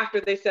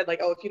 after they said, like,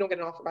 oh, if you don't get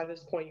an offer by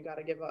this point, you got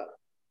to give up.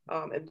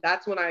 And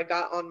that's when I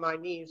got on my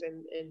knees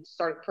and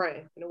started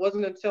praying. And it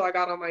wasn't until I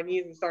got on my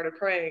knees and started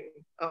praying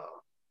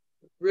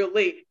real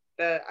late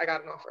that I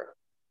got an offer.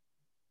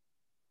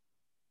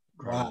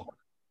 Wow.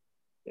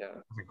 Yeah.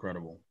 That's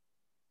incredible.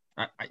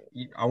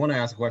 I want to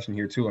ask a question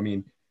here too. I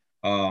mean,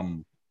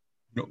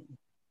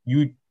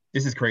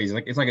 this is crazy.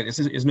 It's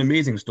an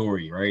amazing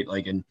story, right?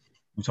 Like, and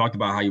we talked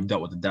about how you've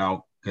dealt with the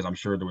doubt, because I'm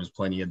sure there was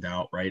plenty of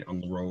doubt, right,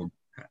 on the road.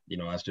 You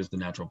know, that's just the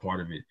natural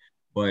part of it.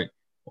 But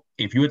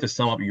if you had to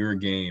sum up your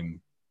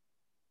game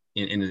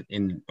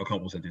in a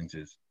couple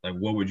sentences, like,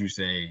 what would you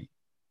say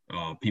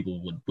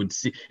people would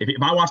see?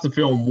 If I watch the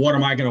film, what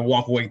am I going to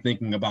walk away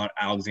thinking about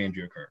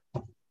Alexandria Kirk?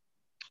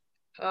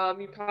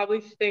 You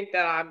probably think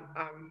that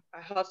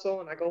I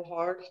hustle and I go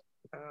hard.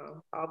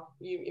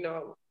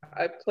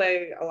 I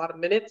play a lot of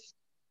minutes,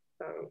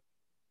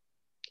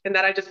 and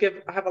that I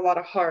have a lot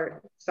of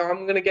heart. So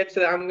I'm gonna get to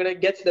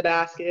the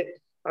basket.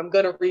 I'm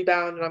gonna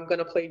rebound and I'm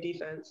gonna play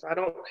defense. I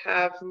don't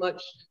have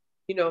much,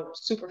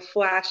 super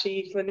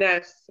flashy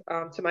finesse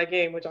to my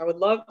game, which I would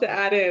love to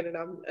add in, and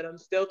I'm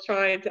still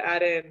trying to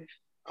add in.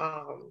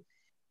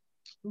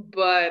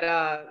 But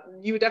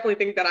you would definitely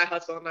think that I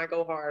hustle and I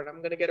go hard.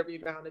 I'm gonna get a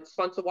rebound. It's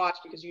fun to watch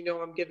because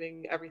I'm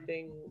giving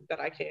everything that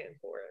I can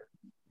for it.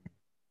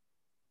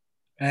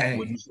 Hey,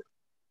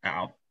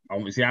 I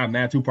have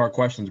mad two-part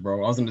questions,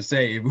 bro. I was gonna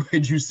say,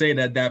 would you say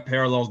that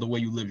parallels the way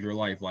you live your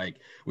life? Like,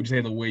 would you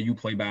say the way you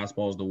play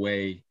basketball is the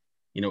way,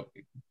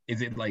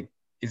 is it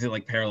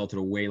like parallel to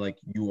the way like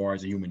you are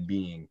as a human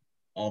being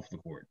off the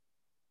court?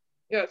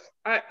 Yes,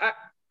 I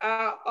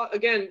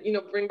again,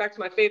 bring back to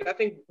my faith. I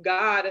think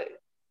God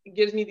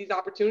gives me these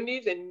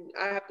opportunities, and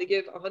I have to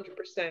give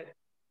 100%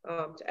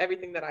 to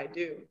everything that I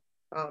do.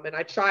 And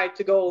I try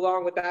to go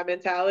along with that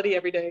mentality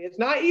every day. It's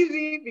not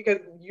easy because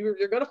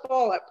you're gonna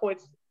fall at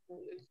points.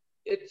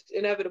 It's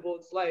inevitable.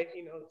 It's life.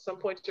 At some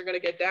points you're gonna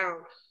get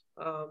down.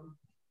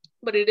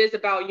 But it is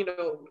about,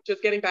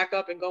 just getting back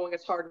up and going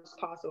as hard as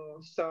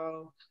possible.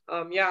 So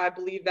yeah, I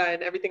believe that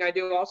in everything I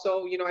do.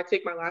 Also, I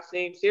take my last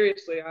name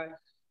seriously.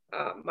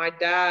 My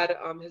dad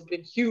has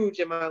been huge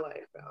in my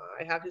life.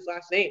 I have his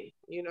last name,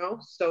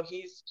 so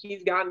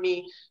he's gotten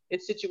me in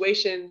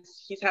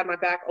situations. He's had my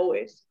back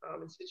always,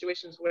 in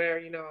situations where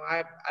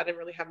I didn't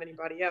really have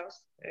anybody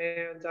else,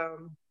 and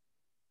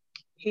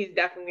he's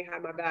definitely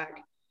had my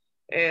back.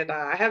 And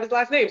I have his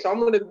last name, so I'm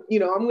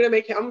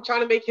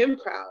trying to make him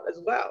proud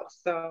as well.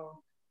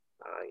 So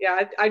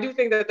yeah, I do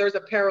think that there's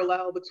a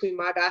parallel between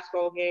my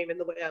basketball game and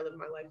the way I live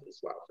my life as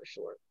well, for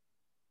sure.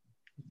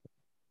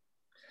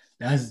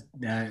 That's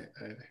that.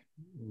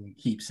 We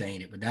keep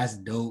saying it, but that's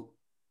dope.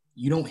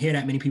 You don't hear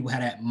that many people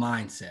have that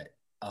mindset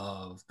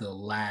of the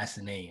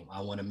last name.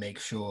 I want to make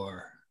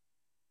sure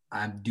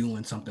I'm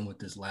doing something with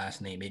this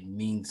last name. It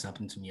means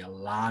something to me. A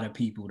lot of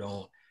people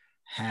don't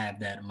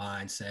have that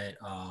mindset.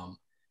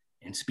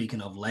 And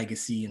speaking of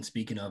legacy and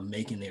speaking of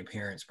making their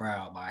parents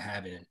proud by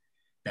having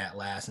that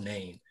last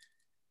name,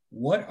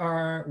 what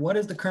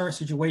is the current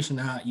situation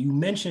now? You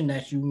mentioned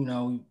that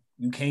you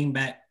came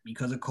back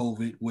because of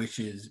COVID, which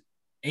is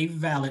a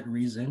valid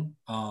reason.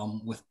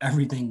 With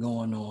everything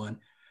going on,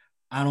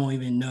 I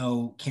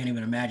can't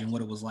even imagine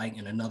what it was like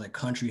in another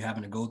country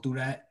having to go through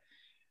that.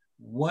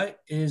 What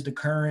is the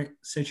current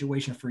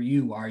situation for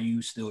you? Are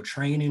you still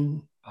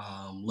training?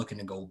 Looking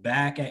to go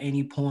back at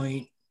any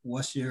point?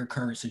 What's your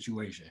current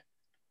situation?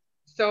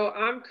 So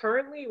I'm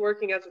currently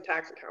working as a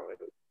tax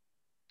accountant,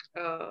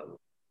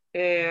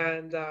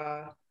 and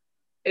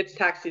it's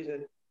tax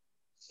season.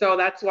 So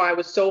that's why it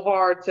was so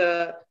hard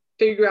to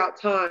figure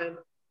out time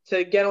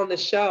to get on the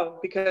show,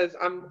 because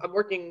I'm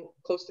working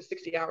close to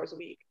 60 hours a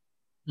week.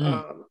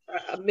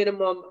 A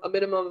minimum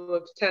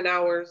of 10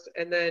 hours,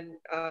 and then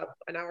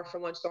an hour for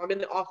lunch. So I'm in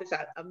the office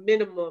at a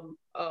minimum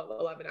of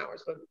 11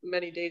 hours, but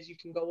many days you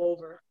can go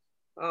over.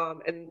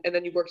 And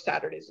then you work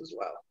Saturdays as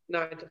well,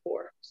 9 to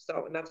 4.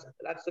 So, and that's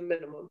the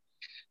minimum.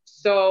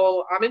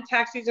 So I'm in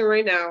tax season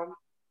right now.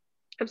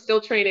 I'm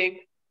still training,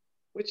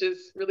 which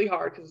is really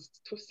hard because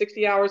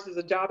 60 hours is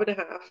a job and a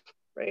half,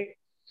 right?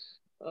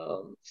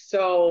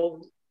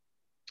 So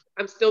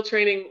I'm still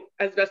training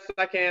as best as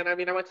I can. I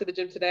mean, I went to the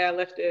gym today, I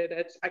lifted.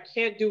 I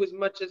can't do as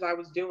much as I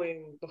was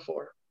doing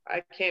before.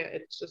 I can't,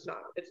 it's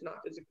not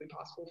physically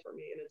possible for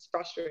me, and it's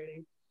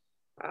frustrating.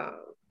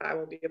 I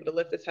won't be able to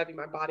lift this heavy.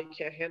 My body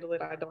can't handle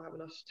it. I don't have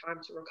enough time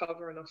to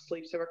recover, enough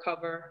sleep to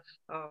recover.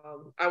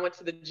 I went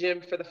to the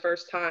gym for the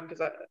first time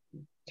because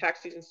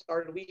tax season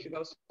started a week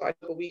ago. So I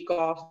took a week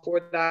off.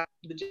 For that,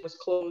 the gym was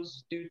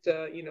closed due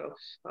to,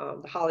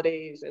 the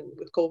holidays and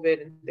with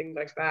COVID and things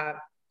like that.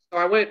 So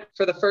I went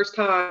for the first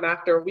time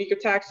after a week of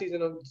tax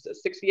season of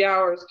 60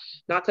 hours,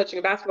 not touching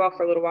a basketball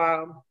for a little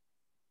while.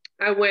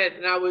 I went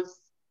and I was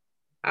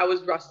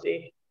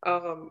rusty.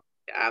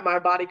 My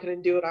body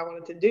couldn't do what I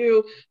wanted to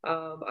do.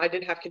 I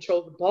didn't have control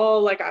of the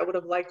ball like I would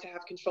have liked to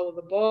have control of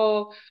the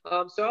ball.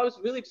 So I was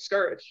really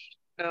discouraged,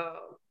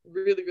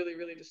 really, really,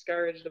 really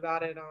discouraged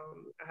about it.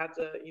 I had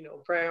to,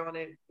 pray on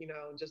it,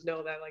 just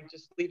know that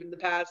just leaving the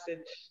past,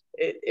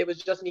 it was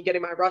just me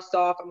getting my rust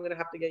off. I'm going to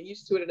have to get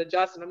used to it and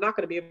adjust. And I'm not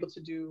going to be able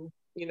to do,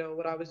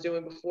 what I was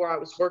doing before. I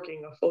was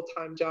working a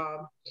full-time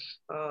job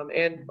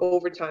and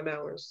overtime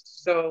hours.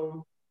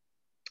 So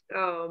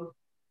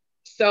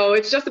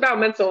it's just about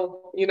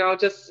mental,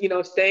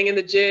 staying in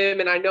the gym.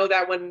 And I know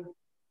that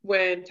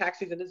when tax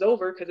season is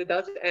over, because it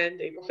does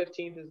end April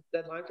 15th is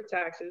the deadline for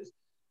taxes.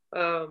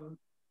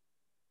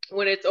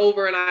 When it's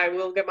over and I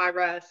will get my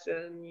rest,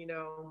 and,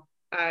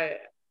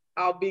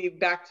 I'll be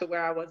back to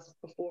where I was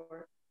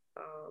before.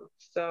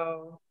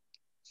 So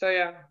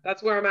yeah,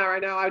 that's where I'm at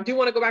right now. I do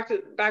want to go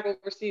back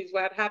overseas.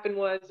 What had happened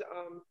was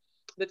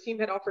the team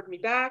had offered me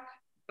back.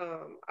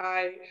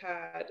 I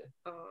had,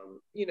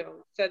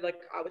 said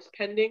I was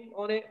pending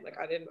on it.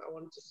 I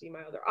wanted to see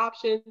my other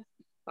options.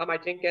 I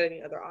didn't get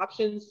any other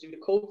options due to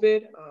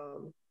COVID.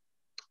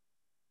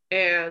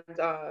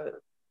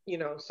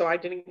 So I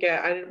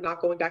ended up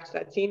not going back to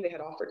that team. They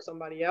had offered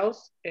somebody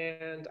else,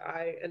 and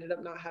I ended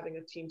up not having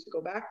a team to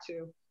go back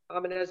to.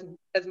 And as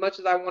much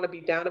as I want to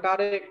be down about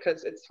it,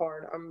 because it's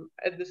hard,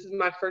 this is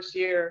my first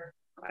year.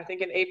 I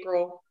think in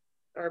April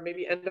or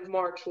maybe end of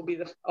March will be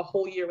a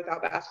whole year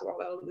without basketball.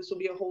 This will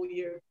be a whole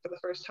year for the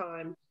first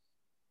time.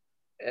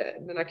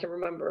 And then I can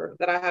remember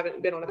that I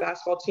haven't been on a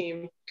basketball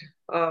team.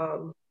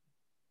 I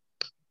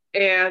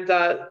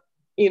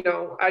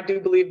do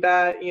believe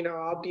that,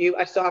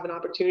 I still have an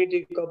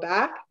opportunity to go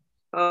back.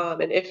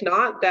 And if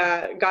not,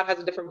 that God has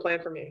a different plan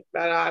for me,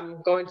 that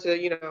I'm going to,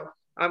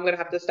 I'm going to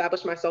have to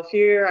establish myself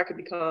here. I could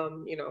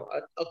become,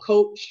 a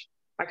coach.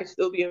 I could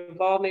still be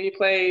involved, maybe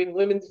play in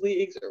women's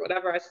leagues or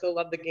whatever. I still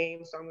love the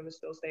game, so I'm going to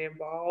still stay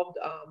involved.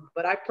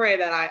 But I pray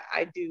that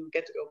I do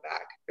get to go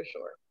back for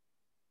sure.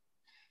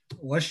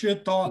 What's your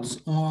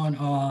thoughts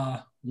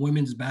on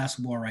women's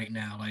basketball right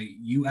now? Like,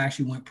 you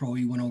actually went pro,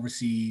 you went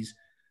overseas.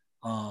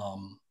 We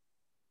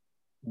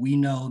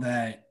know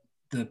that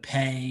the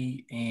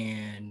pay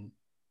and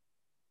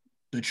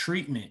the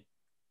treatment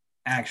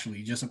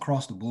actually just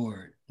across the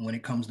board when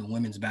it comes to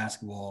women's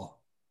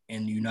basketball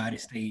in the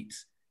United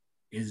States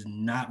is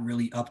not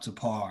really up to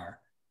par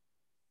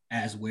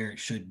as where it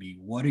should be.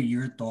 What are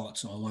your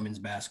thoughts on women's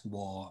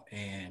basketball,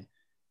 and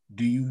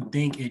do you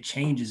think it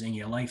changes in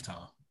your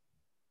lifetime?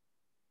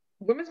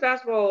 Women's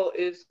basketball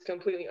is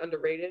completely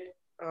underrated.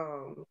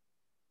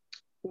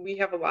 We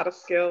have a lot of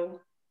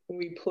skill.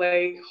 We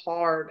play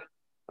hard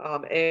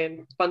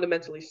and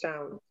fundamentally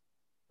sound.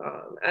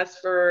 As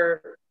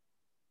for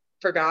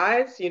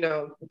guys,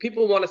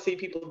 people want to see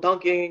people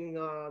dunking.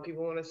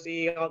 People want to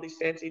see all these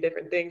fancy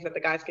different things that the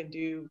guys can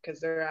do because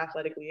they're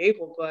athletically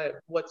able. But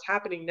what's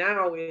happening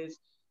now is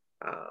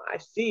I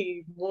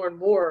see more and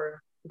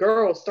more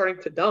girls starting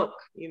to dunk,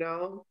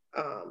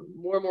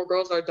 more and more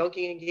girls are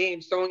dunking in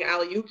games, throwing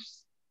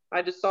alley-oops.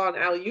 I just saw an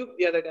alley-oop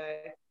the other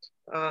day.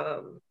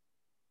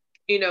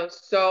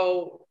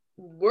 So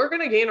we're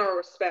going to gain our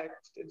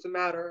respect. It's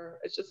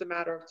just a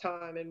matter of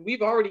time. And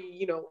we've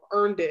already,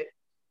 earned it.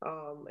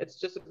 It's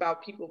just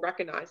about people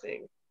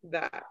recognizing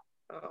that.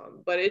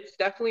 But it's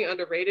definitely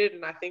underrated.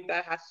 And I think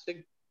that has to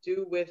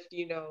do with,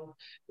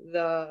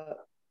 the,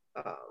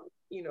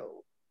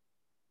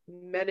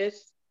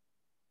 menace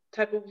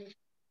type of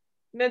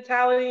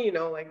mentality,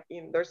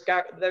 there's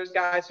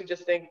guys who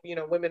just think,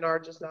 women are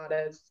just not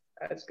as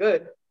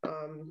good,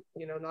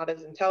 not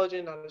as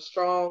intelligent, not as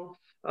strong.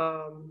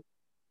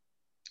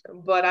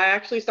 But I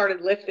actually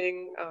started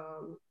lifting,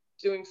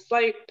 doing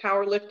slight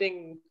power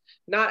lifting,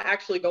 not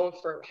actually going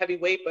for heavy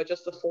weight, but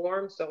just the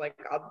form. So like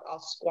I'll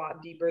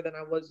squat deeper than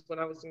I was when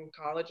I was in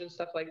college and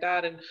stuff like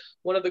that. And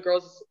one of the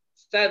girls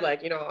said,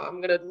 like,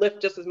 I'm going to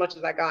lift just as much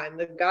as that guy. And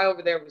the guy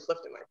over there was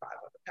lifting like 500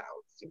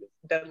 pounds. He was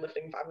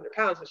deadlifting 500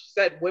 pounds. And she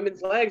said,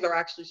 women's legs are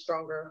actually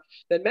stronger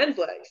than men's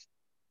legs.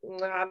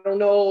 I don't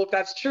know if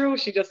that's true.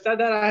 She just said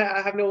that.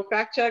 I have no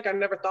fact check. I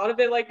never thought of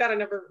it like that. I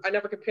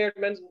never compared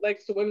men's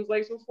legs to women's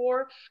legs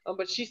before.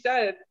 But she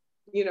said,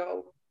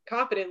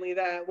 confidently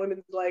that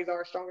women's legs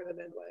are stronger than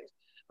men's legs.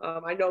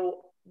 I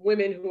know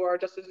women who are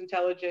just as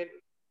intelligent.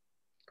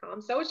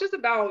 So it's just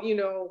about,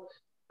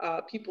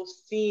 people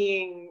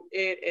seeing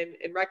it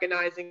and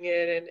recognizing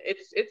it. And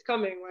it's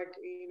coming, like,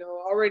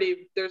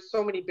 already there's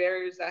so many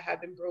barriers that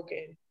have been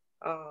broken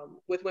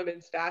with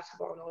women's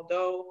basketball. And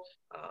although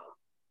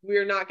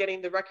we're not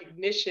getting the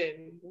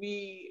recognition,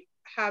 we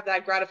have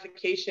that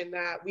gratification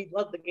that we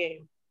love the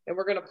game and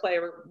we're going to play,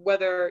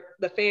 whether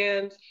the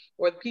fans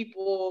or the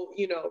people,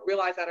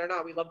 realize that or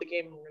not. We love the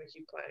game and we're going to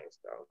keep playing.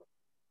 So,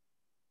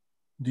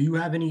 do you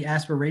have any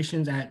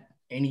aspirations at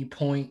any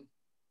point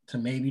to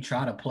maybe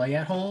try to play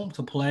at home,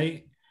 to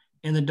play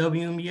in the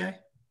WNBA?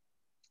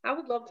 I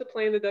would love to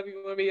play in the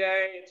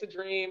WNBA. It's a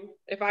dream.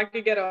 If I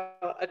could get a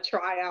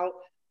tryout,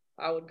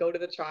 I would go to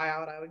the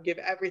tryout. I would give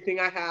everything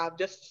I have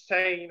just to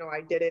say,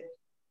 I did it.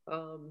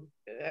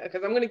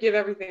 Because I'm going to give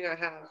everything I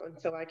have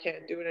until I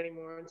can't do it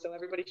anymore, until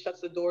everybody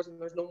shuts the doors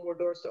and there's no more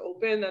doors to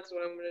open. That's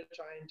what I'm going to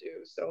try and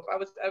do. So if I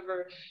was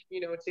ever,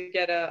 to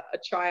get a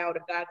tryout,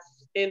 if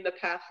that's in the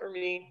path for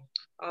me,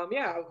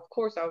 yeah, of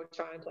course I would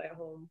try and play at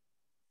home.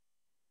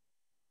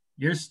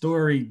 Your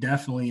story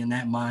definitely in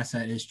that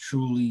mindset is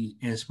truly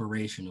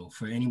inspirational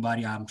for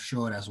anybody, I'm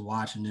sure, that's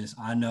watching this.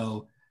 I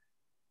know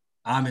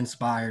I'm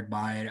inspired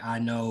by it. I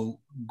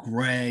know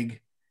Greg,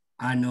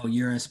 I know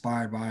you're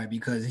inspired by it,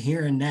 because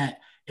hearing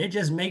that, it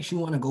just makes you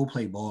want to go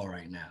play ball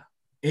right now.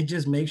 It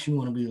just makes you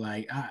want to be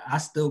like, I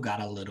still got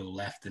a little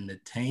left in the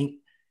tank.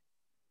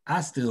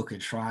 I still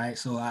could try it.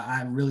 So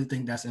I really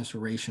think that's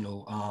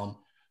inspirational.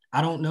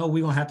 I don't know.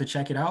 We're going to have to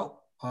check it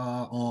out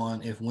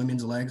on if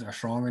women's legs are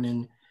stronger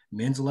than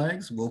men's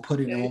legs. We'll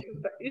put it on.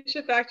 You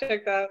should fact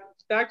check that.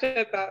 Fact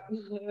check that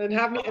and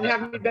have me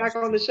back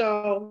on the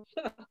show.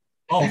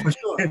 Oh, for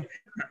sure.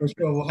 For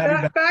sure. We'll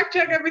have you back.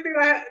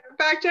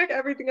 Fact check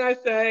everything I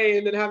say,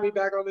 and then have me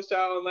back on the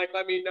show and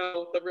let me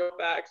know the real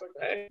facts,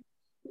 okay?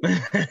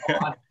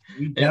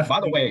 Yeah, by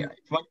the way,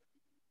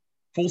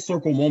 full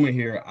circle moment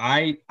here.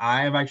 I've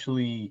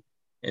actually,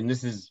 and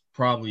this is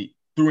probably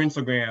through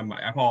Instagram.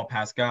 I follow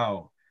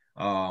Pascal.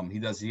 He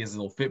has his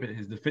little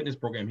the fitness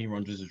program he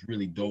runs is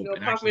really dope. No,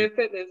 and actually,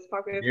 Pac-Man Fitness.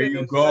 There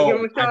you go. I'll give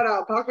him a shout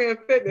out. Pac-Man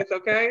Fitness,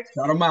 okay?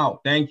 Shout him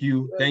out. Thank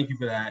you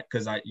for that.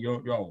 Because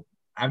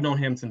I've known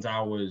him since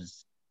I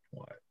was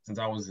in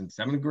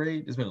 7th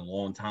grade. It's been a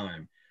long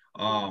time.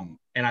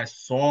 And I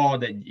saw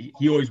that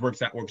he always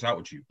works out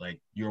with you. Like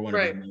you're one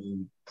of the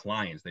main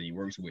clients that he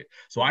works with.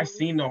 So I've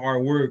seen the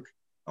hard work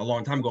a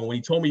long time ago. When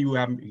he told me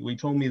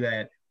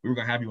that we were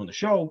gonna have you on the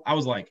show, I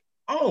was like,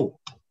 oh,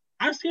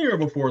 I've seen her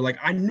before. Like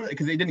I knew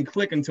because it didn't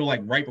click until like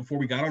right before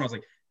we got on. I was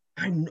like,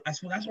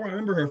 that's where I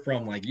remember her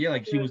from. Like, yeah,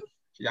 like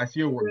I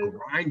see her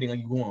grinding, like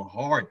you're going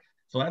hard.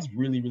 So that's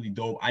really, really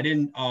dope. I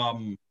didn't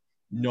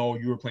know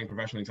you were playing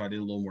professionally, so I did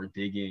a little more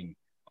digging.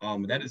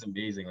 That is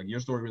amazing. Like your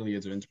story really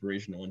is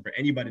inspirational. And for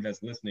anybody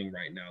that's listening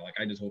right now, like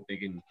I just hope they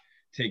can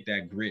take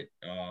that grit.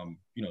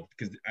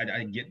 Because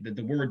I get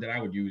the word that I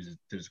would use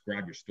to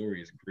describe your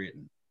story is grit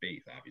and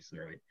faith, obviously,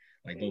 right?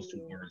 Like those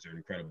two words are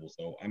incredible.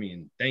 So, I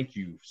mean, thank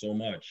you so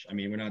much. I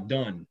mean, we're not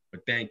done, but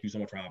thank you so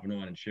much for hopping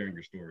on and sharing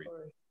your story.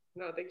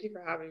 No, thank you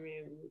for having me.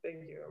 And thank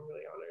you. I'm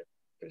really honored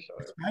for sure.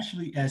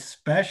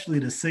 Especially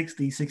the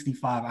 60,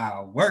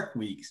 65-hour work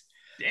weeks.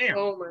 Damn.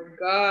 Oh my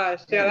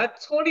gosh. Yeah,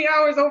 that's 20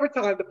 hours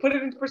overtime. To put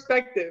it into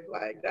perspective,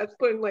 like that's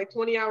putting like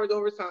 20 hours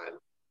overtime.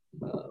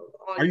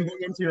 Are you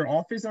going into your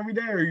office every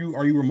day, or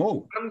are you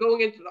remote? I'm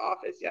going into the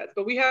office, yes.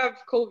 But we have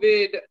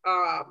COVID,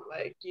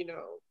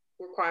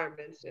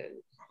 requirements and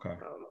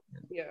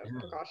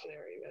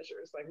precautionary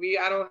measures. Like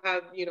I don't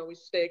have, we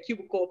stay a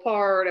cubicle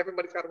apart.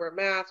 Everybody's got to wear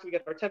masks. We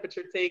get our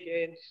temperature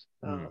taken.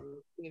 The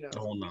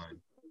whole nine.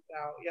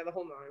 Yeah, the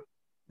whole nine.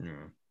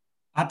 Yeah.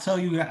 I tell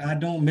you, I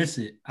don't miss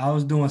it. I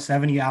was doing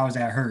 70 hours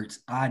at Hertz.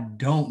 I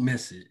don't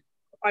miss it.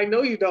 I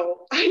know you don't.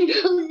 I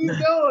know you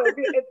don't.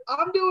 If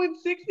I'm doing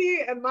 60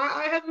 and my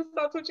eye hasn't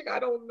stopped twitching, I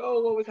don't know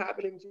what was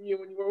happening to you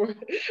when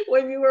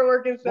you were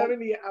working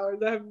 70 hours.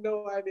 I have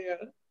no idea.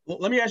 Well,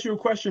 let me ask you a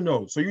question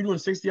though. So you're doing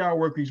 60-hour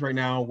work weeks right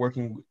now,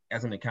 working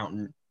as an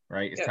accountant,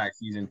 right? It's tax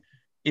season.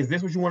 Is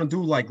this what you want to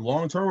do, like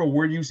long term, or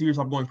where do you see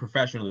yourself going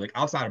professionally, like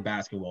outside of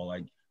basketball?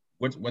 Like,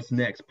 what's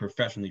next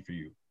professionally for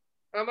you?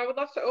 I would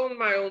love to own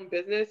my own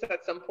business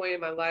at some point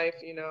in my life.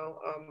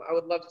 I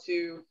would love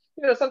to,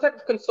 some type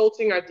of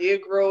consulting, idea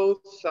growth,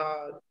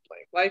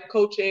 like life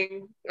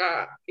coaching.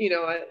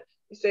 You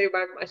say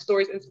my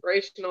story is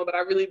inspirational, but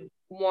I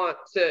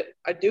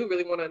do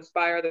really want to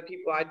inspire other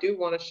people. I do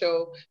want to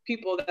show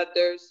people that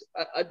there's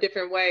a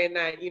different way, and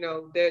that,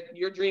 that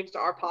your dreams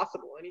are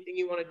possible. Anything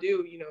you want to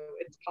do,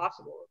 it's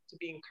possible, to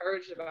be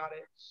encouraged about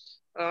it.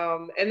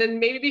 And then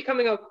maybe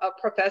becoming a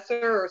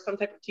professor or some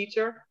type of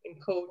teacher and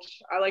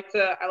coach. I like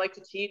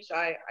to teach.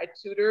 I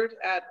tutored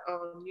at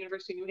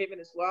University of New Haven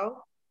as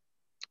well.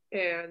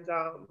 And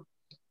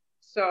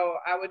so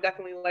I would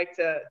definitely like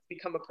to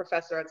become a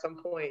professor at some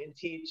point and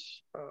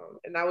teach.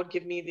 And that would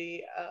give me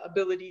the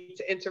ability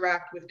to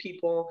interact with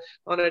people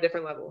on a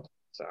different level.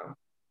 So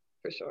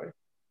for sure.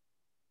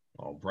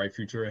 Oh, bright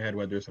future ahead,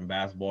 whether it's in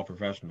basketball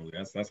professionally.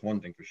 That's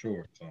one thing for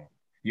sure. So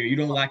you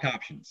don't lack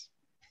options.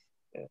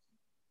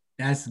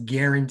 That's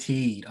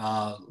guaranteed.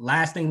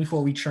 Last thing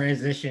before we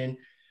transition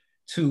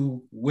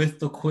to With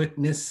the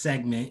Quickness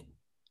segment,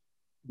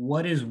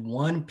 what is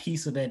one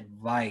piece of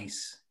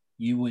advice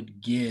you would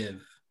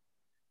give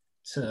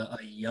to a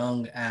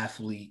young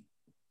athlete,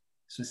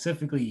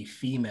 specifically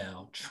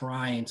female,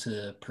 trying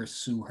to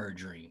pursue her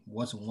dream?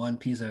 What's one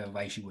piece of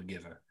advice you would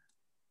give her?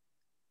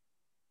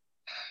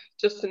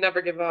 Just to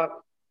never give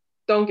up.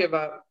 Don't give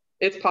up.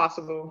 It's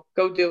possible.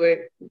 Go do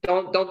it.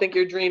 Don't think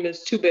your dream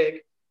is too big.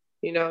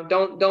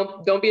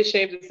 Don't be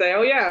ashamed to say,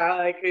 oh yeah,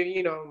 like,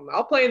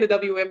 I'll play in the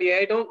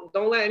WNBA.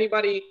 Don't let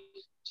anybody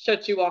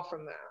shut you off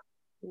from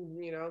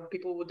that.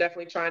 People will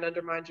definitely try and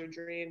undermine your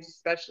dreams,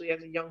 especially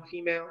as a young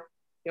female,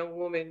 young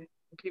woman.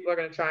 People are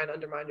going to try and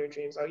undermine your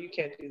dreams. Oh, you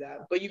can't do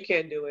that, but you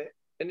can do it.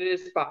 And it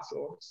is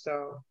possible.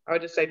 So I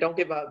would just say, don't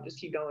give up. Just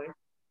keep going.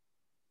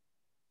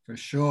 For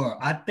sure.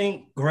 I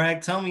think,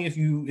 Greg, tell me if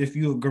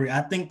you agree.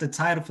 I think the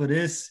title for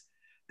this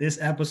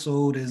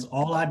episode is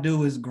All I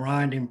Do Is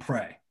Grind and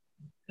Pray.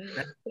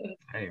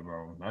 Hey,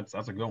 bro, that's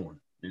a good one.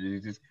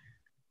 I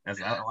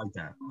like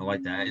that. I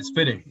like that. It's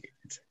fitting.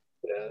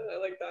 Yeah, I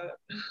like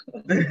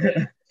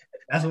that.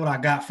 That's what I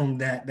got from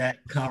that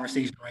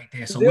conversation right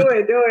there. So do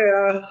it.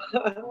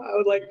 I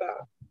would like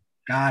that.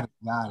 Got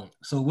it.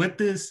 So with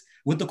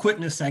the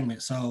quickness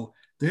segment. So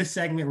this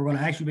segment, we're going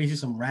to ask you basically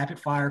some rapid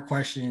fire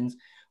questions.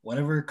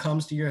 Whatever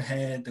comes to your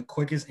head, the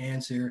quickest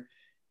answer.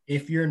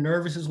 If you're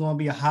nervous, it's going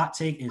to be a hot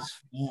take. It's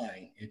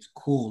fine. It's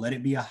cool. Let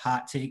it be a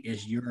hot take.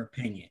 It's your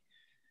opinion.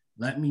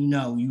 Let me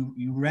know.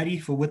 You ready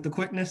for With the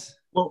Quickness?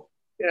 Well,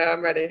 yeah,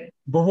 I'm ready.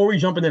 Before we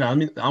jump into that,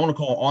 I want to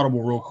call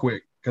Audible real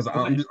quick because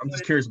I'm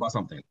just curious about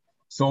something.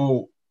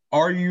 So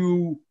are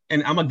you,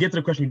 and I'm going to get to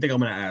the question you think I'm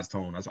going to ask,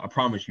 Tone. I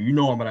promise you. I'm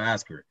going to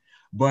ask her.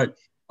 But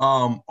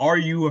Are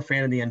you a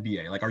fan of the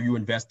NBA? Like, are you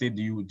invested?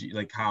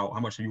 Like how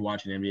much are you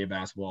watching NBA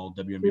basketball,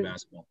 WNBA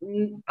basketball?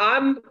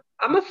 I'm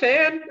a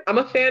fan. I'm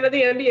a fan of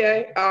the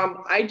NBA.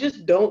 I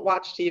just don't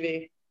watch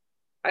TV.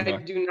 I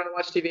do not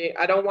watch TV.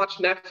 I don't watch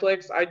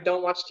Netflix. I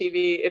don't watch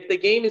TV. If the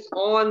game is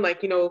on,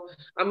 like,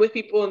 I'm with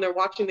people and they're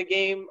watching the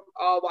game,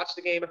 I'll watch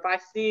the game. If I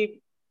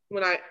see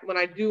when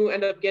I do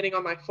end up getting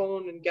on my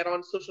phone and get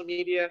on social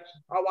media,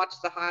 I'll watch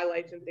the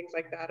highlights and things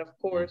like that, of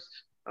course.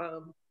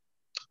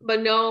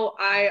 But no,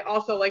 I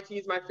also like to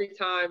use my free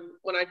time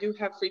when I do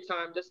have free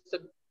time just to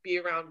be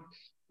around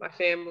my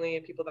family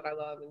and people that I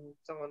love and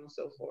so on and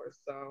so forth.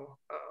 So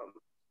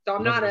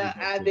I'm not an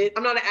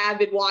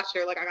avid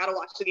watcher. Like, I gotta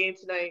watch the game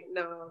tonight.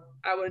 No,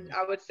 I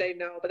would say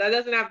no. But that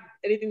doesn't have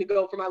anything to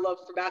go for my love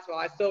for basketball.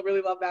 I still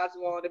really love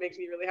basketball, and it makes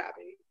me really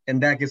happy.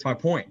 And that gets my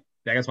point.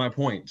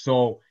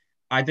 So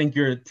I think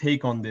your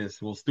take on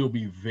this will still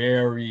be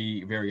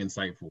very, very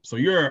insightful. So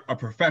you're a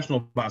professional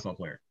basketball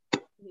player,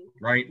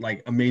 right?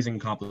 Like, amazing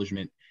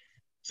accomplishment.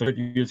 So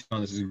you're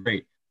on this is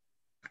great.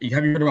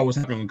 Have you heard about what's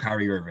happening with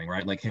Kyrie Irving,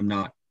 right? Like, him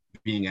not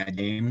being at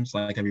games.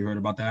 Like, have you heard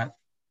about that?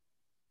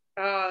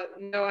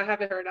 No, I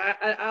haven't heard.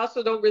 I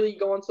also don't really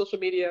go on social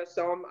media,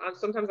 so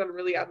sometimes I'm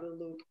really out of the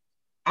loop.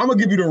 I'm gonna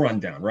give you the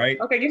rundown, right?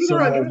 Okay, give me the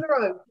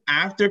run.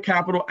 After what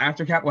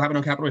happened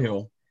on Capitol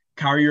Hill,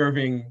 Kyrie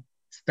Irving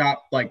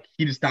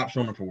he just stopped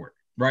showing up for work,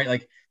 right?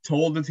 Like,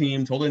 told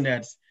the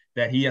Nets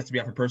that he has to be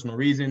out for personal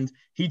reasons.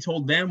 He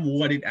told them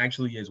what it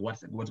actually is,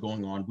 what's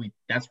going on.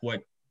 That's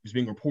what is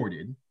being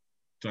reported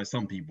to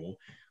some people.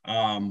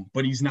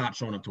 But he's not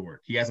showing up to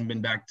work. He hasn't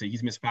been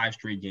he's missed 5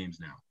 straight games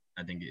now.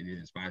 I think it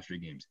is 5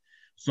 straight games.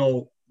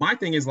 So my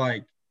thing is,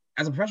 like,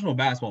 as a professional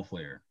basketball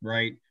player,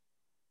 right?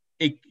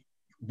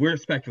 We're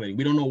speculating.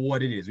 We don't know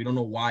what it is. We don't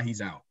know why he's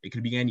out. It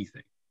could be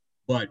anything.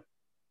 But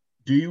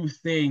do you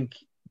think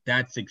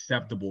that's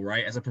acceptable,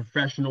 right? As a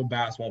professional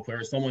basketball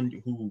player,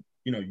 someone who,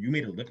 you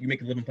make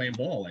a living playing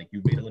ball, like,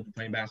 you made a living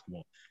playing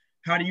basketball.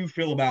 How do you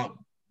feel about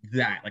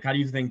that? Like, how do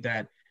you think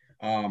that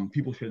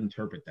people should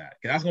interpret that?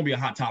 Because that's going to be a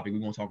hot topic we're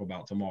going to talk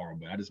about tomorrow,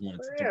 but I just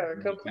wanted to.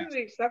 Yeah,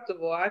 completely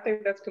acceptable. I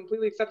think that's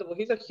completely acceptable.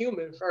 He's a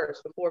human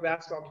first, before a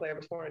basketball player,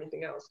 before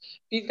anything else.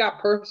 He's got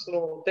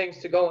personal things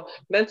to go on.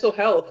 Mental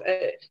health,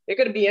 it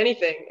could be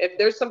anything. If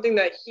there's something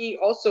that he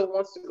also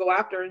wants to go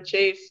after and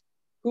chase,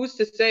 who's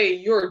to say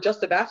you're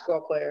just a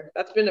basketball player?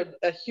 That's been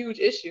a huge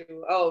issue.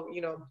 Oh,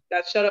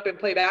 that shut up and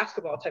play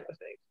basketball type of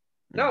thing.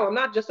 No, I'm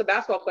not just a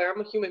basketball player.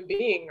 I'm a human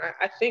being.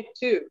 I think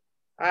too.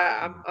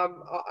 I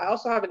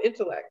also have an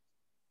intellect.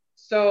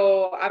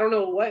 So I don't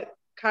know what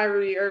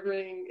Kyrie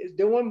Irving is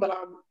doing, but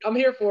I'm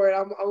here for it.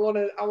 I want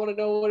to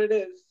know what it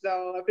is.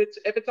 So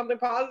if it's something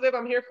positive,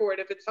 I'm here for it.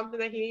 If it's something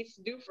that he needs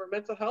to do for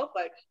mental health,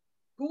 like,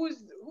 who is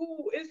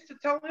to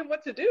tell him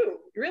what to do?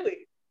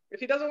 Really, if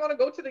he doesn't want to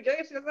go to the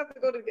games, he doesn't have to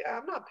go to the.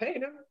 I'm not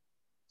paying him.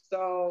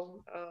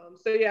 So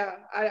yeah,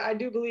 I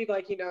do believe,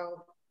 like,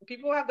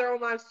 people have their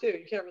own lives too.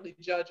 You can't really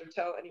judge or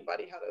tell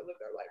anybody how to live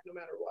their life, no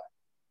matter what.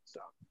 So.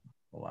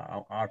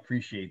 Well, I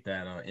appreciate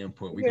that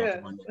input. We're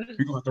gonna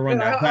have to run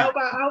that back.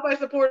 I hope I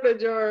supported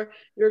your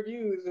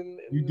views. And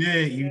you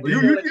did.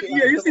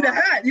 You see the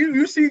hat.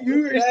 You see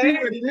what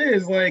it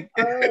is. Like,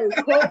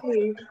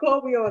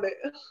 quote me on it.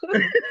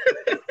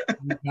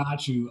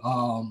 Got you.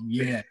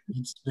 Yeah,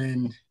 it's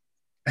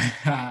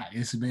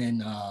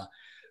been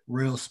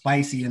real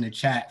spicy in the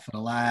chat for the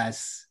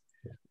last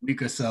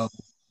week or so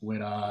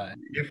with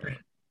different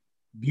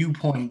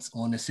viewpoints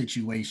on the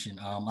situation.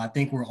 I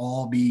think we'll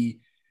all be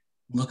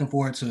looking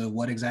forward to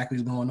what exactly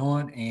is going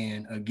on.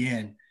 And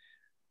again,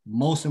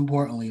 most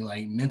importantly,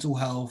 like, mental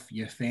health,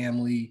 your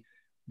family,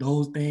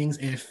 those things.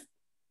 If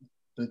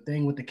the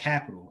thing with the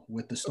Capitol,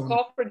 with the story,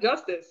 call for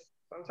justice.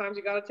 Sometimes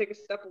you got to take a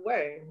step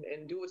away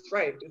and do what's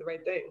right, do the right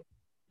thing.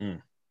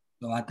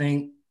 So I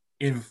think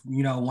if,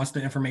 once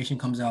the information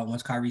comes out,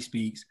 once Kyrie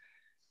speaks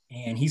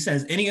and he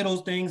says any of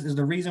those things is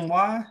the reason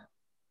why,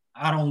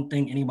 I don't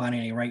think anybody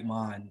in their right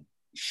mind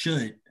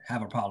should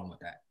have a problem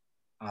with that,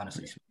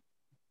 honestly.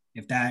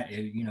 If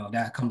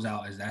that comes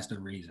out as that's the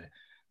reason.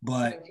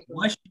 But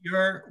what's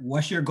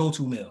your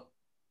go-to meal?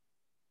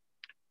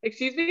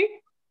 Excuse me?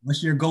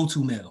 What's your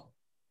go-to meal?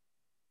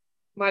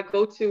 My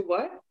go-to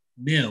what?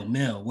 Meal.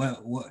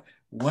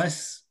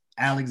 What's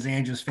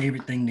Alexandra's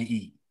favorite thing to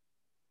eat?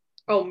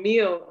 Oh,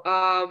 meal.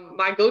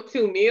 My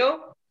go-to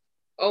meal?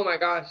 Oh my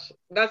gosh,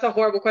 that's a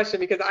horrible question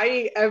because I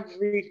eat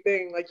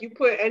everything. Like, you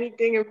put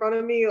anything in front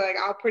of me, like,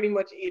 I'll pretty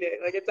much eat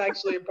it. Like, it's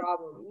actually a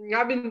problem.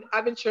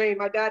 I've been trained.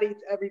 My dad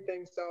eats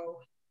everything.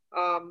 So,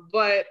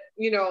 but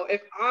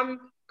if I'm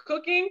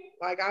cooking,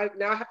 like, I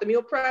now have to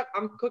meal prep.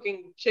 I'm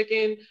cooking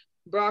chicken,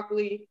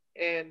 broccoli,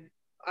 and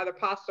either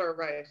pasta or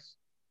rice.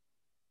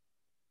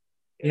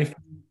 If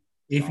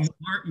you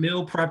aren't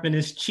meal prepping,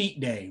 it's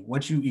cheat day.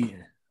 What you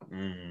eating?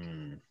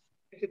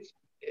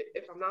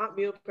 If I'm not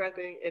meal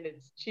prepping and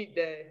it's cheat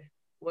day,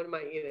 what am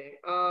I eating?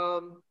 I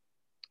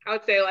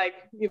would say, like,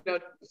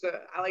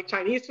 I like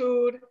Chinese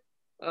food.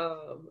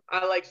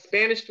 I like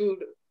Spanish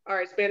food. All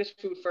right, Spanish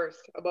food first,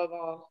 above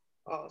all.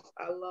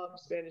 I love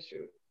Spanish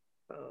food.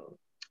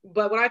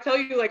 But when I tell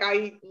you, like,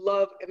 I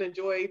love and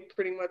enjoy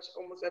pretty much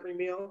almost every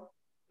meal,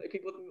 like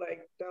people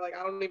like they're like,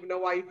 I don't even know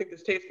why you think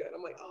this tastes good.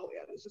 I'm like, oh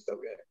yeah, this is so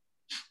good.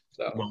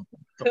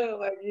 So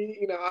like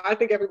you know, I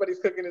think everybody's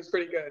cooking is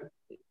pretty good.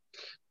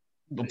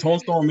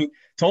 Tone's trying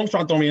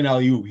to throw me an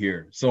alley-oop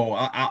here, so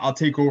I'll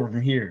take over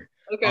from here.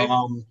 Okay.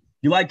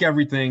 You like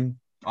everything.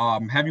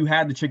 Have you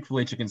had the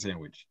Chick-fil-A chicken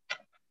sandwich?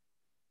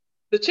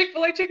 The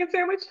Chick-fil-A chicken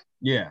sandwich?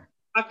 Yeah.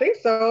 I think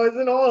so.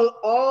 Isn't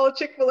all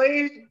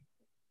Chick-fil-A?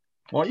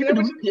 Well, you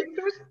can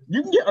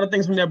get other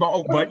things from there,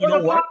 but you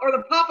know what? Or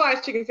the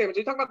Popeyes chicken sandwich.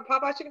 You talking about the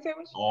Popeyes chicken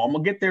sandwich? Oh, I'm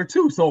gonna get there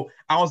too. So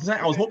I was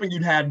hoping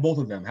you'd had both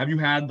of them. Have you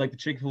had like the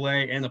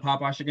Chick-fil-A and the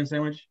Popeyes chicken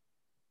sandwich?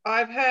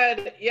 I've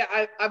had,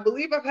 yeah, I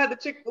believe I've had the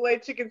Chick-fil-A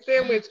chicken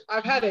sandwich.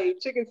 I've had a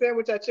chicken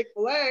sandwich at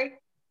Chick-fil-A.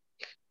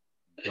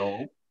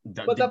 No.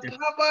 But the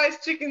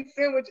Popeyes chicken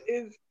sandwich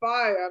is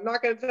fire. I'm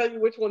not gonna tell you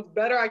which one's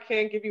better. I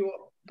can't give you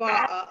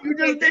I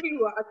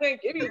can't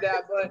give you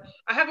that, but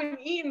I haven't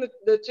eaten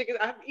the chicken.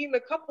 I've eaten a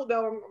couple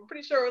though. I'm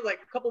pretty sure it was like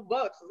a couple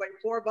bucks. It's like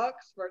 $4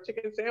 for a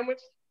chicken sandwich.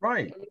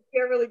 Right. I mean, you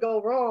can't really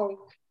go wrong.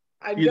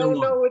 I don't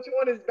know which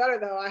one is better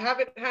though. I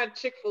haven't had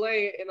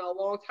Chick-fil-A in a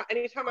long time.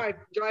 Anytime I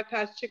drive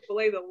past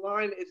Chick-fil-A, the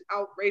line is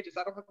outrageous.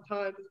 I don't have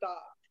time to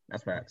stop.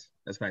 That's facts.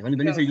 Let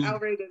me say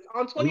outrageous.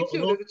 On 22,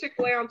 there's a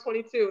Chick-fil-A on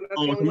 22. That's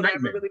the only one I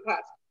ever really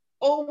passed.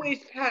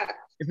 Always packed.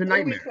 It's a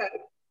nightmare.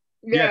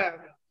 Yeah.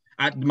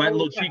 My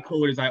little cheat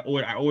code is I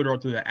order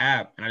through the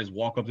app and I just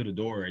walk up to the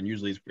door and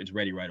usually it's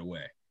ready right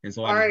away. And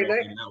so I just walk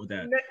in and out with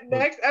that.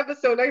 Next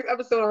episode, I'm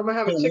gonna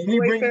have a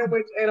Chick-fil-A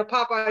sandwich and a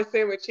Popeye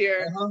sandwich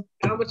here. And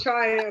I'm gonna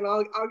try it and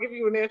I'll give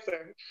you an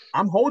answer.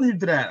 I'm holding you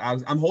to that.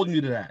 I'm holding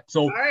you to that.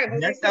 So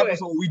next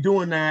episode, we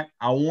doing that.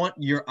 I want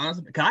your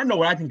honest, because I know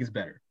what I think is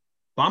better.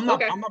 But I'm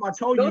not about to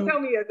tell you. Don't tell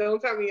me yet.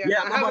 Don't tell me yet.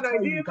 Yeah, I have an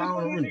idea which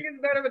one you think is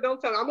better, but don't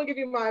tell me. I'm gonna give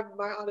you my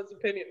honest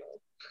opinion.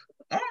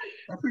 All right,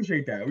 I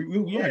appreciate that.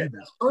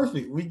 That's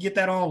perfect. We get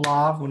that on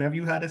live whenever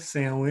you had a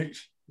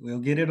sandwich. We'll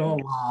get it on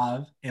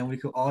live, and we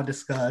could all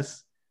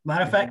discuss.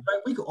 Matter of fact,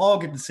 we could all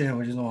get the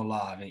sandwiches on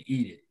live and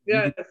eat it.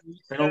 Yeah.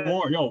 Say no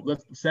more. Yo,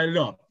 let's set it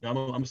up.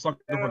 I'm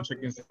sucking for a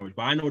chicken sandwich,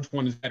 but I know which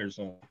one is better.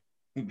 So,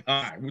 all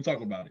right, we'll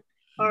talk about it.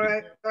 All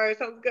right,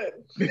 sounds good.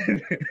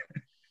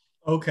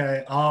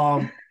 Okay.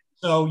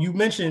 So you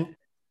mentioned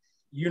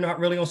you're not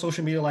really on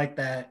social media like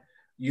that.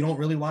 You don't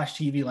really watch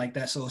TV like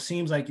that. So it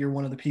seems like you're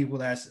one of the people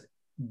that's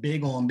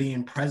big on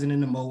being present in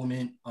the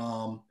moment.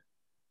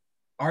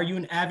 Are you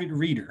an avid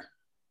reader?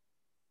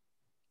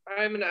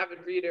 I'm an avid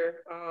reader.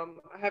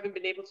 I haven't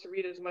been able to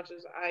read as much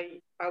as I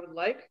would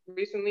like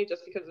recently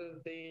just because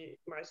of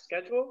my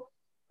schedule.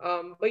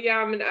 But yeah,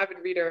 I'm an avid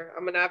reader.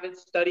 I'm an avid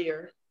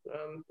studier.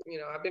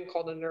 I've been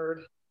called a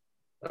nerd.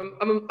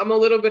 I'm a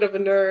little bit of a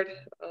nerd.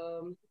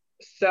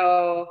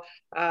 So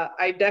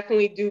I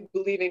definitely do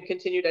believe in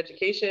continued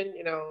education.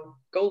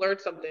 Go learn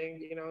something.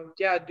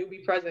 Do be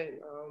present.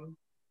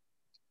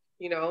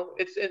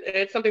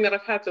 It's something that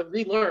I've had to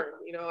relearn.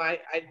 I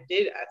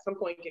did at some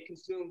point get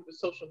consumed with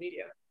social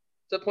media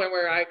to the point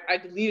where I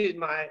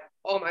deleted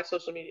all my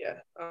social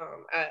media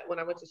when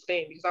I went to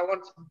Spain because I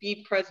wanted to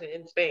be present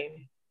in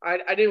Spain.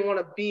 I didn't want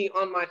to be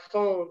on my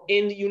phone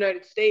in the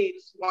United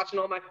States watching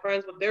all my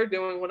friends what they're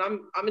doing when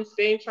I'm in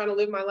Spain trying to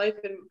live my life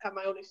and have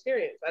my own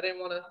experience. I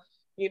didn't want to,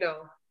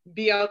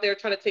 be out there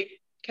trying to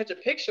catch a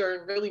picture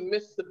and really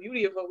miss the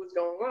beauty of what was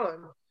going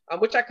on,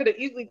 which I could have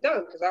easily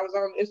done because I was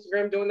on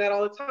Instagram doing that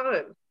all the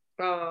time.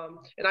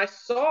 And I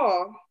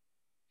saw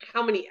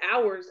how many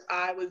hours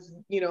I was,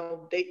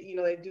 they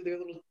do their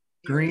little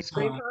screen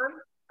time.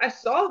 I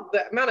saw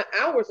the amount of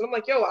hours and I'm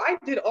like, yo, I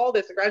did all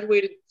this. I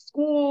graduated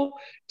school,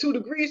 2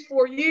 degrees,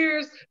 4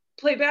 years,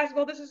 played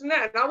basketball, this and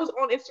that. And I was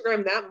on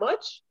Instagram that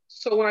much.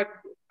 So when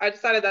I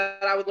decided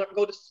that I would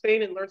go to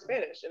Spain and learn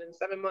Spanish. And in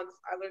 7 months,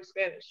 I learned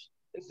Spanish.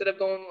 Instead of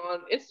going on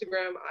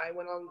Instagram, I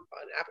went on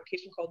an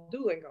application called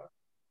Duolingo.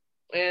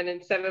 And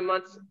in 7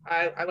 months,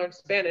 I learned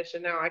Spanish.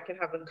 And now I can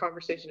have a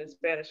conversation in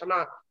Spanish. I'm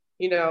not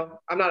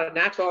a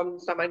natural,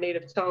 it's not my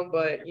native tongue,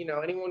 but,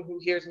 anyone who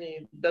hears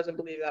me doesn't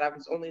believe that I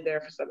was only there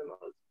for 7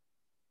 months.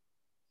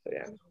 So,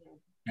 yeah.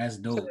 That's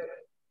dope. So,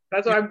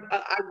 that's why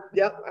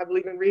I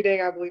believe in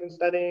reading. I believe in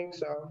studying.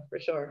 So, for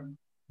sure.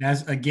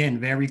 That's, again,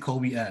 very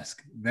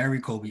Kobe-esque. Very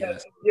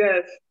Kobe-esque.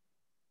 Yes.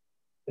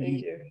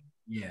 Thank you.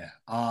 Yeah.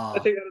 I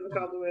think that was a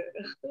compliment.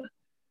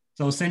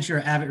 So since you're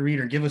an avid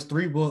reader, give us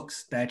 3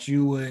 books that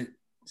you would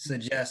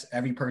suggest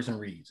every person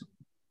reads.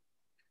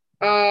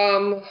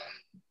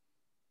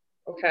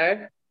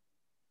 Okay.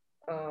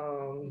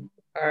 All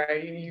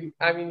right.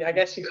 I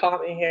guess you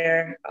caught me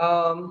here.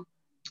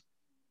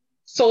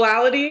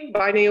 Solality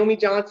by Naomi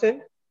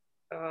Johnson.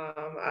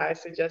 I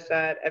suggest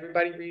that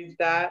everybody reads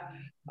that.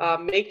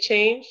 Make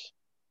Change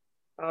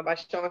by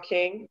Sean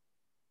King.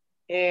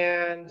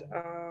 And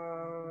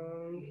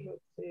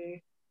let's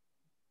see.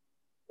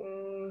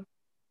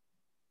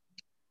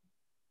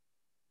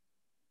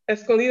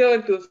 Escondido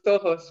en tus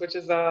ojos, which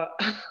is a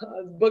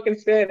book in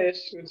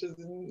Spanish, which is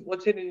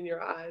What's Hidden in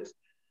Your Eyes.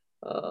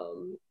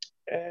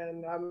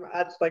 And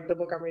that's like the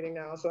book I'm reading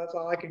now, so that's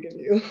all I could give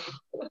you.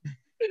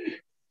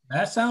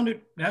 That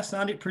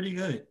sounded pretty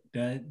good.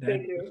 Thank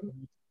you.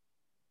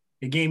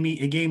 It gave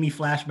me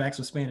flashbacks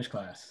of Spanish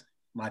class.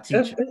 My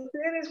teacher.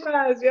 Spanish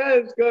class,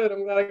 yes, good.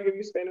 I'm glad I give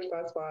you Spanish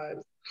class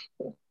vibes.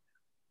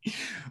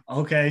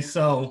 Okay,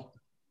 so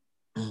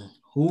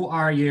who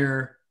are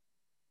your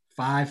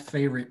 5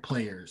 favorite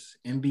players?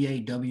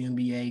 NBA,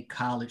 WNBA,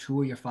 college.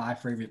 Who are your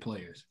 5 favorite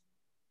players?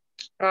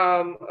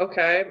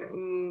 Okay.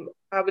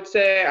 I would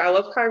say I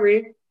love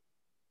Kyrie.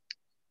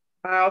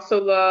 I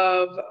also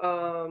love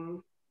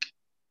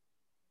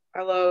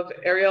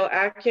Ariel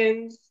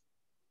Atkins.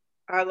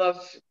 I love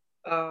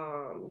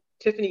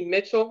Tiffany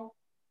Mitchell.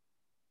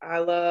 I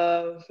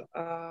love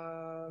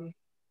I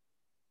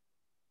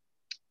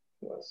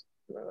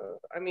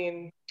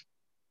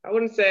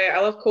wouldn't say I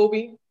love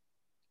Kobe.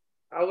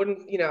 I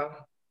wouldn't,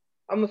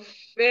 I'm a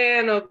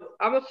fan of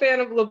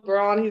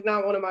LeBron. He's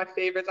not one of my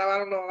favorites. I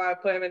don't know if I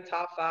put him in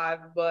top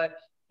 5, but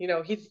he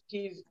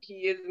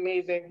is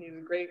amazing. He's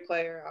a great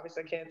player.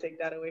 Obviously, I can't take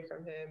that away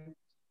from him.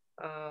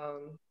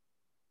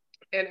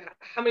 And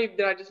how many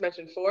did I just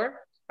mention?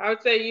 4? I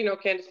would say,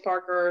 Candace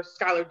Parker,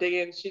 Skylar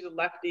Diggins. She's a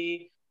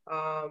lefty.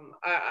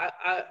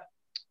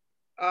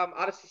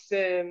 Odyssey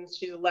Sims.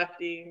 She's a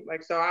lefty.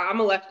 So I'm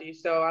a lefty.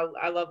 So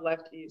I love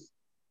lefties.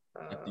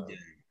 Lefty gang.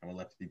 I'm a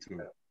lefty too.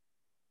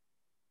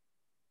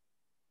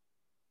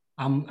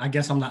 I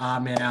guess I'm the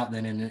odd man out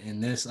then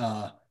in this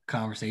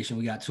conversation.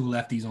 We got 2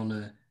 lefties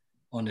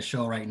on the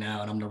show right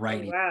now, and I'm the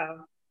righty. Oh,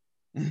 wow.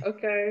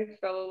 Okay,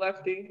 fellow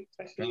lefty.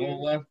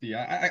 Fellow lefty.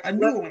 I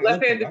knew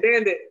left-handed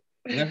bandit.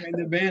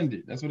 Left-handed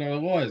bandit. That's what I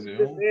was.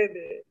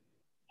 Bandit.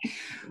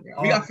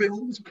 We got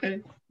feelings,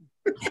 okay.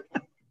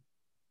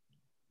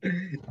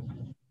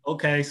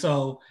 Okay,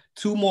 so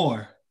 2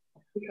 more.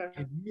 Okay.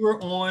 If you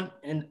were on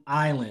an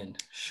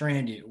island,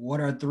 stranded, what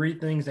are 3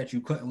 things that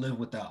you couldn't live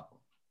without?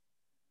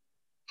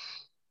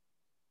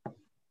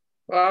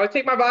 Well, I would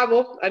take my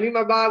Bible. I need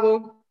my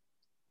Bible.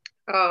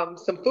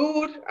 Some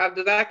food.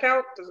 Does that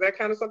count? Does that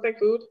count as something?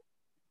 Food?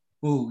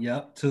 Food,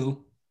 yep,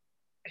 2.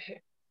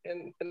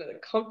 And a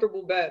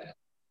comfortable bed.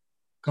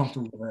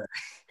 Comfortable bed.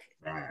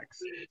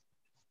 Facts.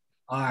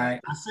 All right.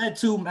 I said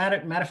 2.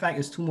 Matter of fact,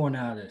 it's 2 more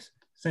now of this.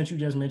 Since you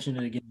just mentioned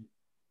it again.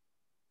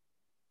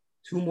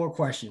 2 more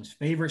questions.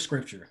 Favorite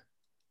scripture?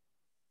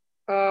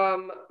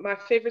 My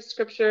favorite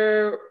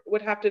scripture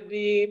would have to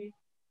be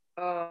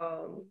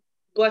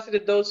blessed are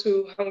those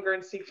who hunger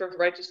and seek for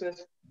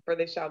righteousness, for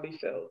they shall be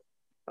filled.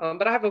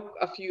 But I have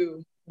a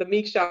few. The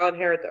meek shall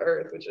inherit the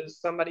earth, which is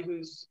somebody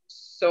who's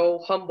so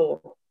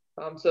humble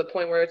to the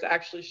point where it's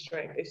actually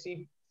strength.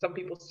 Some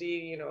people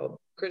see,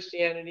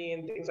 Christianity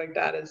and things like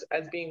that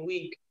as being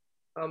weak,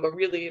 but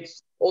really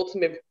it's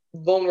ultimate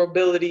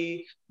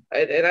vulnerability,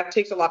 and that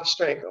takes a lot of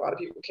strength. A lot of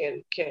people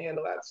can't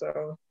handle that.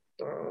 So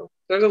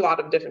there's a lot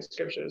of different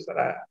scriptures that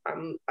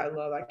I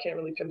love. I can't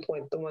really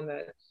pinpoint the one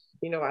that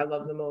I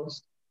love the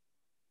most.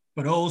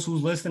 For those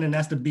who's listening,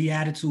 that's the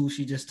Beatitude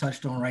she just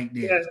touched on right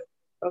there. Yes.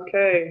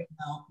 Okay.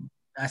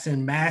 That's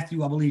in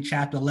Matthew, I believe,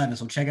 chapter 11.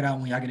 So check it out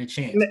when y'all get a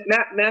chance.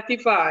 Matthew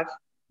 5.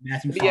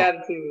 Matthew 5.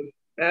 Beatitude.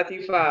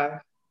 Matthew 5.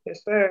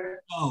 Yes,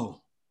 sir.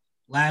 So,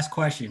 last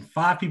question.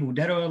 5 people,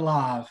 dead or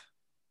alive,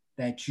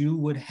 that you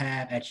would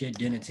have at your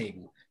dinner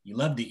table. You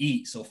love to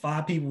eat. So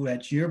 5 people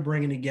that you're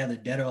bringing together,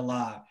 dead or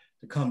alive,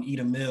 to come eat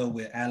a meal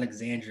with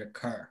Alexandra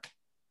Kerr.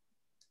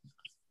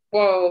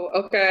 Whoa,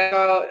 okay.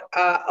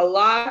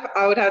 Alive,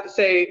 I would have to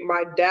say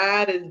my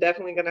dad is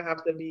definitely going to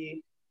have to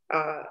be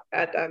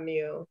at that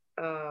meal.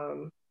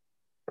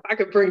 I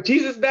could bring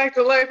Jesus back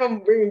to life.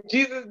 I'm bringing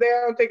Jesus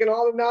there. I'm taking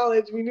all the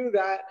knowledge. We knew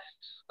that.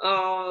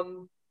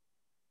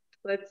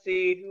 Let's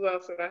see. Who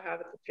else would I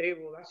have at the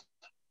table?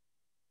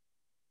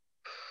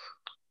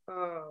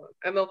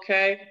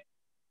 MLK.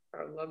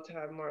 I would love to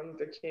have Martin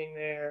Luther King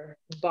there.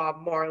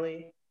 Bob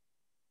Marley.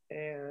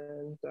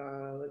 And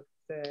let's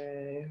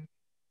say...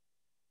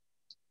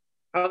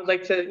 I would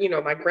like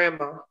to, my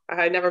grandma. I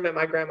had never met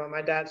my grandma,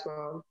 my dad's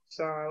mom.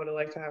 So I would have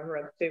liked to have her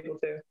at the table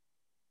too.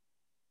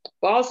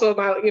 But also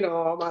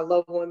all my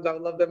loved ones, I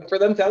would love for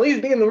them to at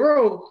least be in the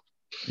room.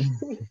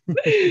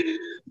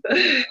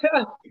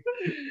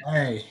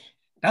 Hey,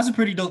 that's a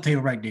pretty dope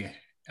table right there.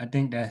 I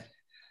think that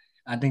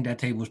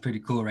table is pretty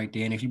cool right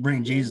there. And if you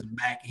bring Jesus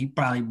back, he'd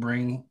probably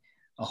bring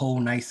a whole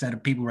nice set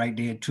of people right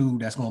there too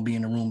that's going to be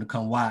in the room to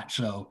come watch.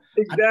 So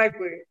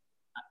exactly.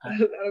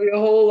 That'd be a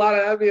whole lot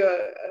of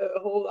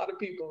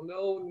people.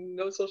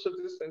 No social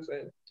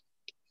distancing.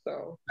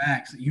 So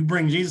facts. You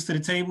bring Jesus to the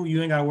table,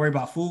 you ain't gotta worry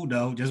about food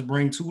though. Just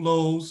bring 2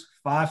 loaves,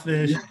 5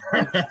 fish.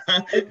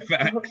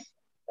 Facts.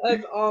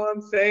 That's all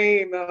I'm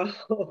saying.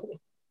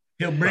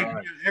 He'll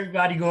bring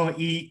everybody gonna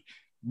eat.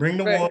 Bring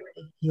the water.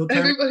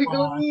 Everybody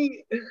gonna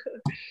eat.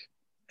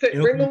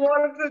 Bring the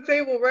water to the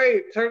table,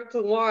 right? Turn it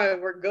to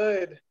wine. We're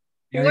good.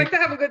 He liked to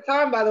have a good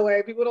time, by the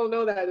way. People don't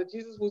know that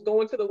Jesus was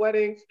going to the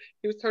weddings.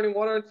 He was turning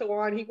water into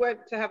wine. He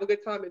went to have a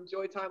good time,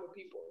 enjoy time with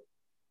people.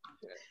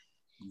 Yeah.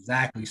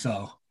 Exactly.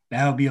 So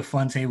that would be a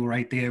fun table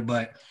right there.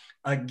 But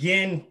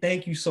again,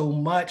 thank you so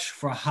much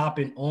for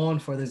hopping on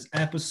for this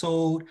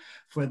episode.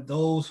 For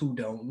those who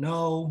don't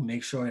know,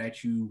 make sure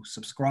that you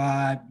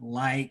subscribe,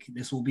 like.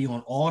 This will be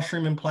on all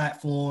streaming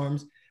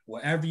platforms,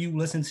 wherever you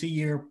listen to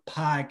your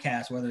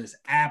podcast, whether it's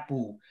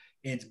Apple,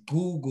 it's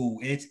Google,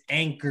 it's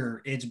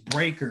Anchor, it's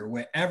Breaker.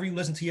 Wherever you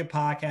listen to your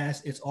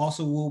podcast, it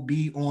also will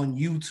be on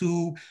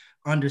YouTube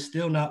under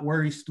Still Not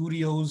Worried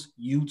Studios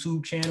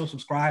YouTube channel.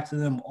 Subscribe to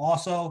them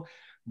also.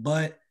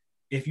 But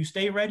if you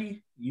stay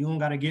ready, you don't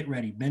got to get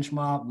ready. Bench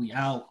Mob, we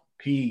out.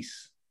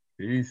 Peace.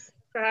 Peace.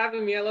 For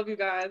having me. I love you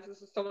guys.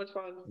 This is so much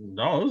fun.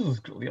 No, this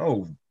is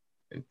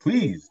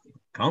please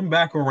come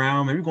back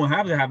around. Maybe we're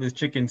gonna have this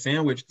chicken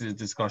sandwich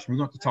discussion. We're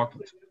gonna have to talk.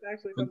 It's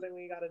actually something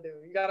we gotta do.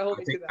 You gotta hold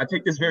me to that. I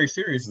take this very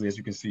seriously, as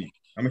you can see.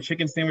 I'm a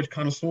chicken sandwich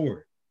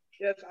connoisseur.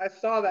 Yes, I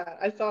saw that.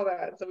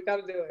 So we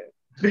gotta do it.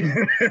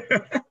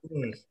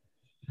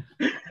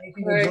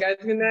 All right, guys.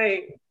 Good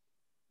night.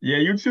 Yeah,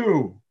 you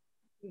too.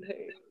 Good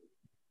night.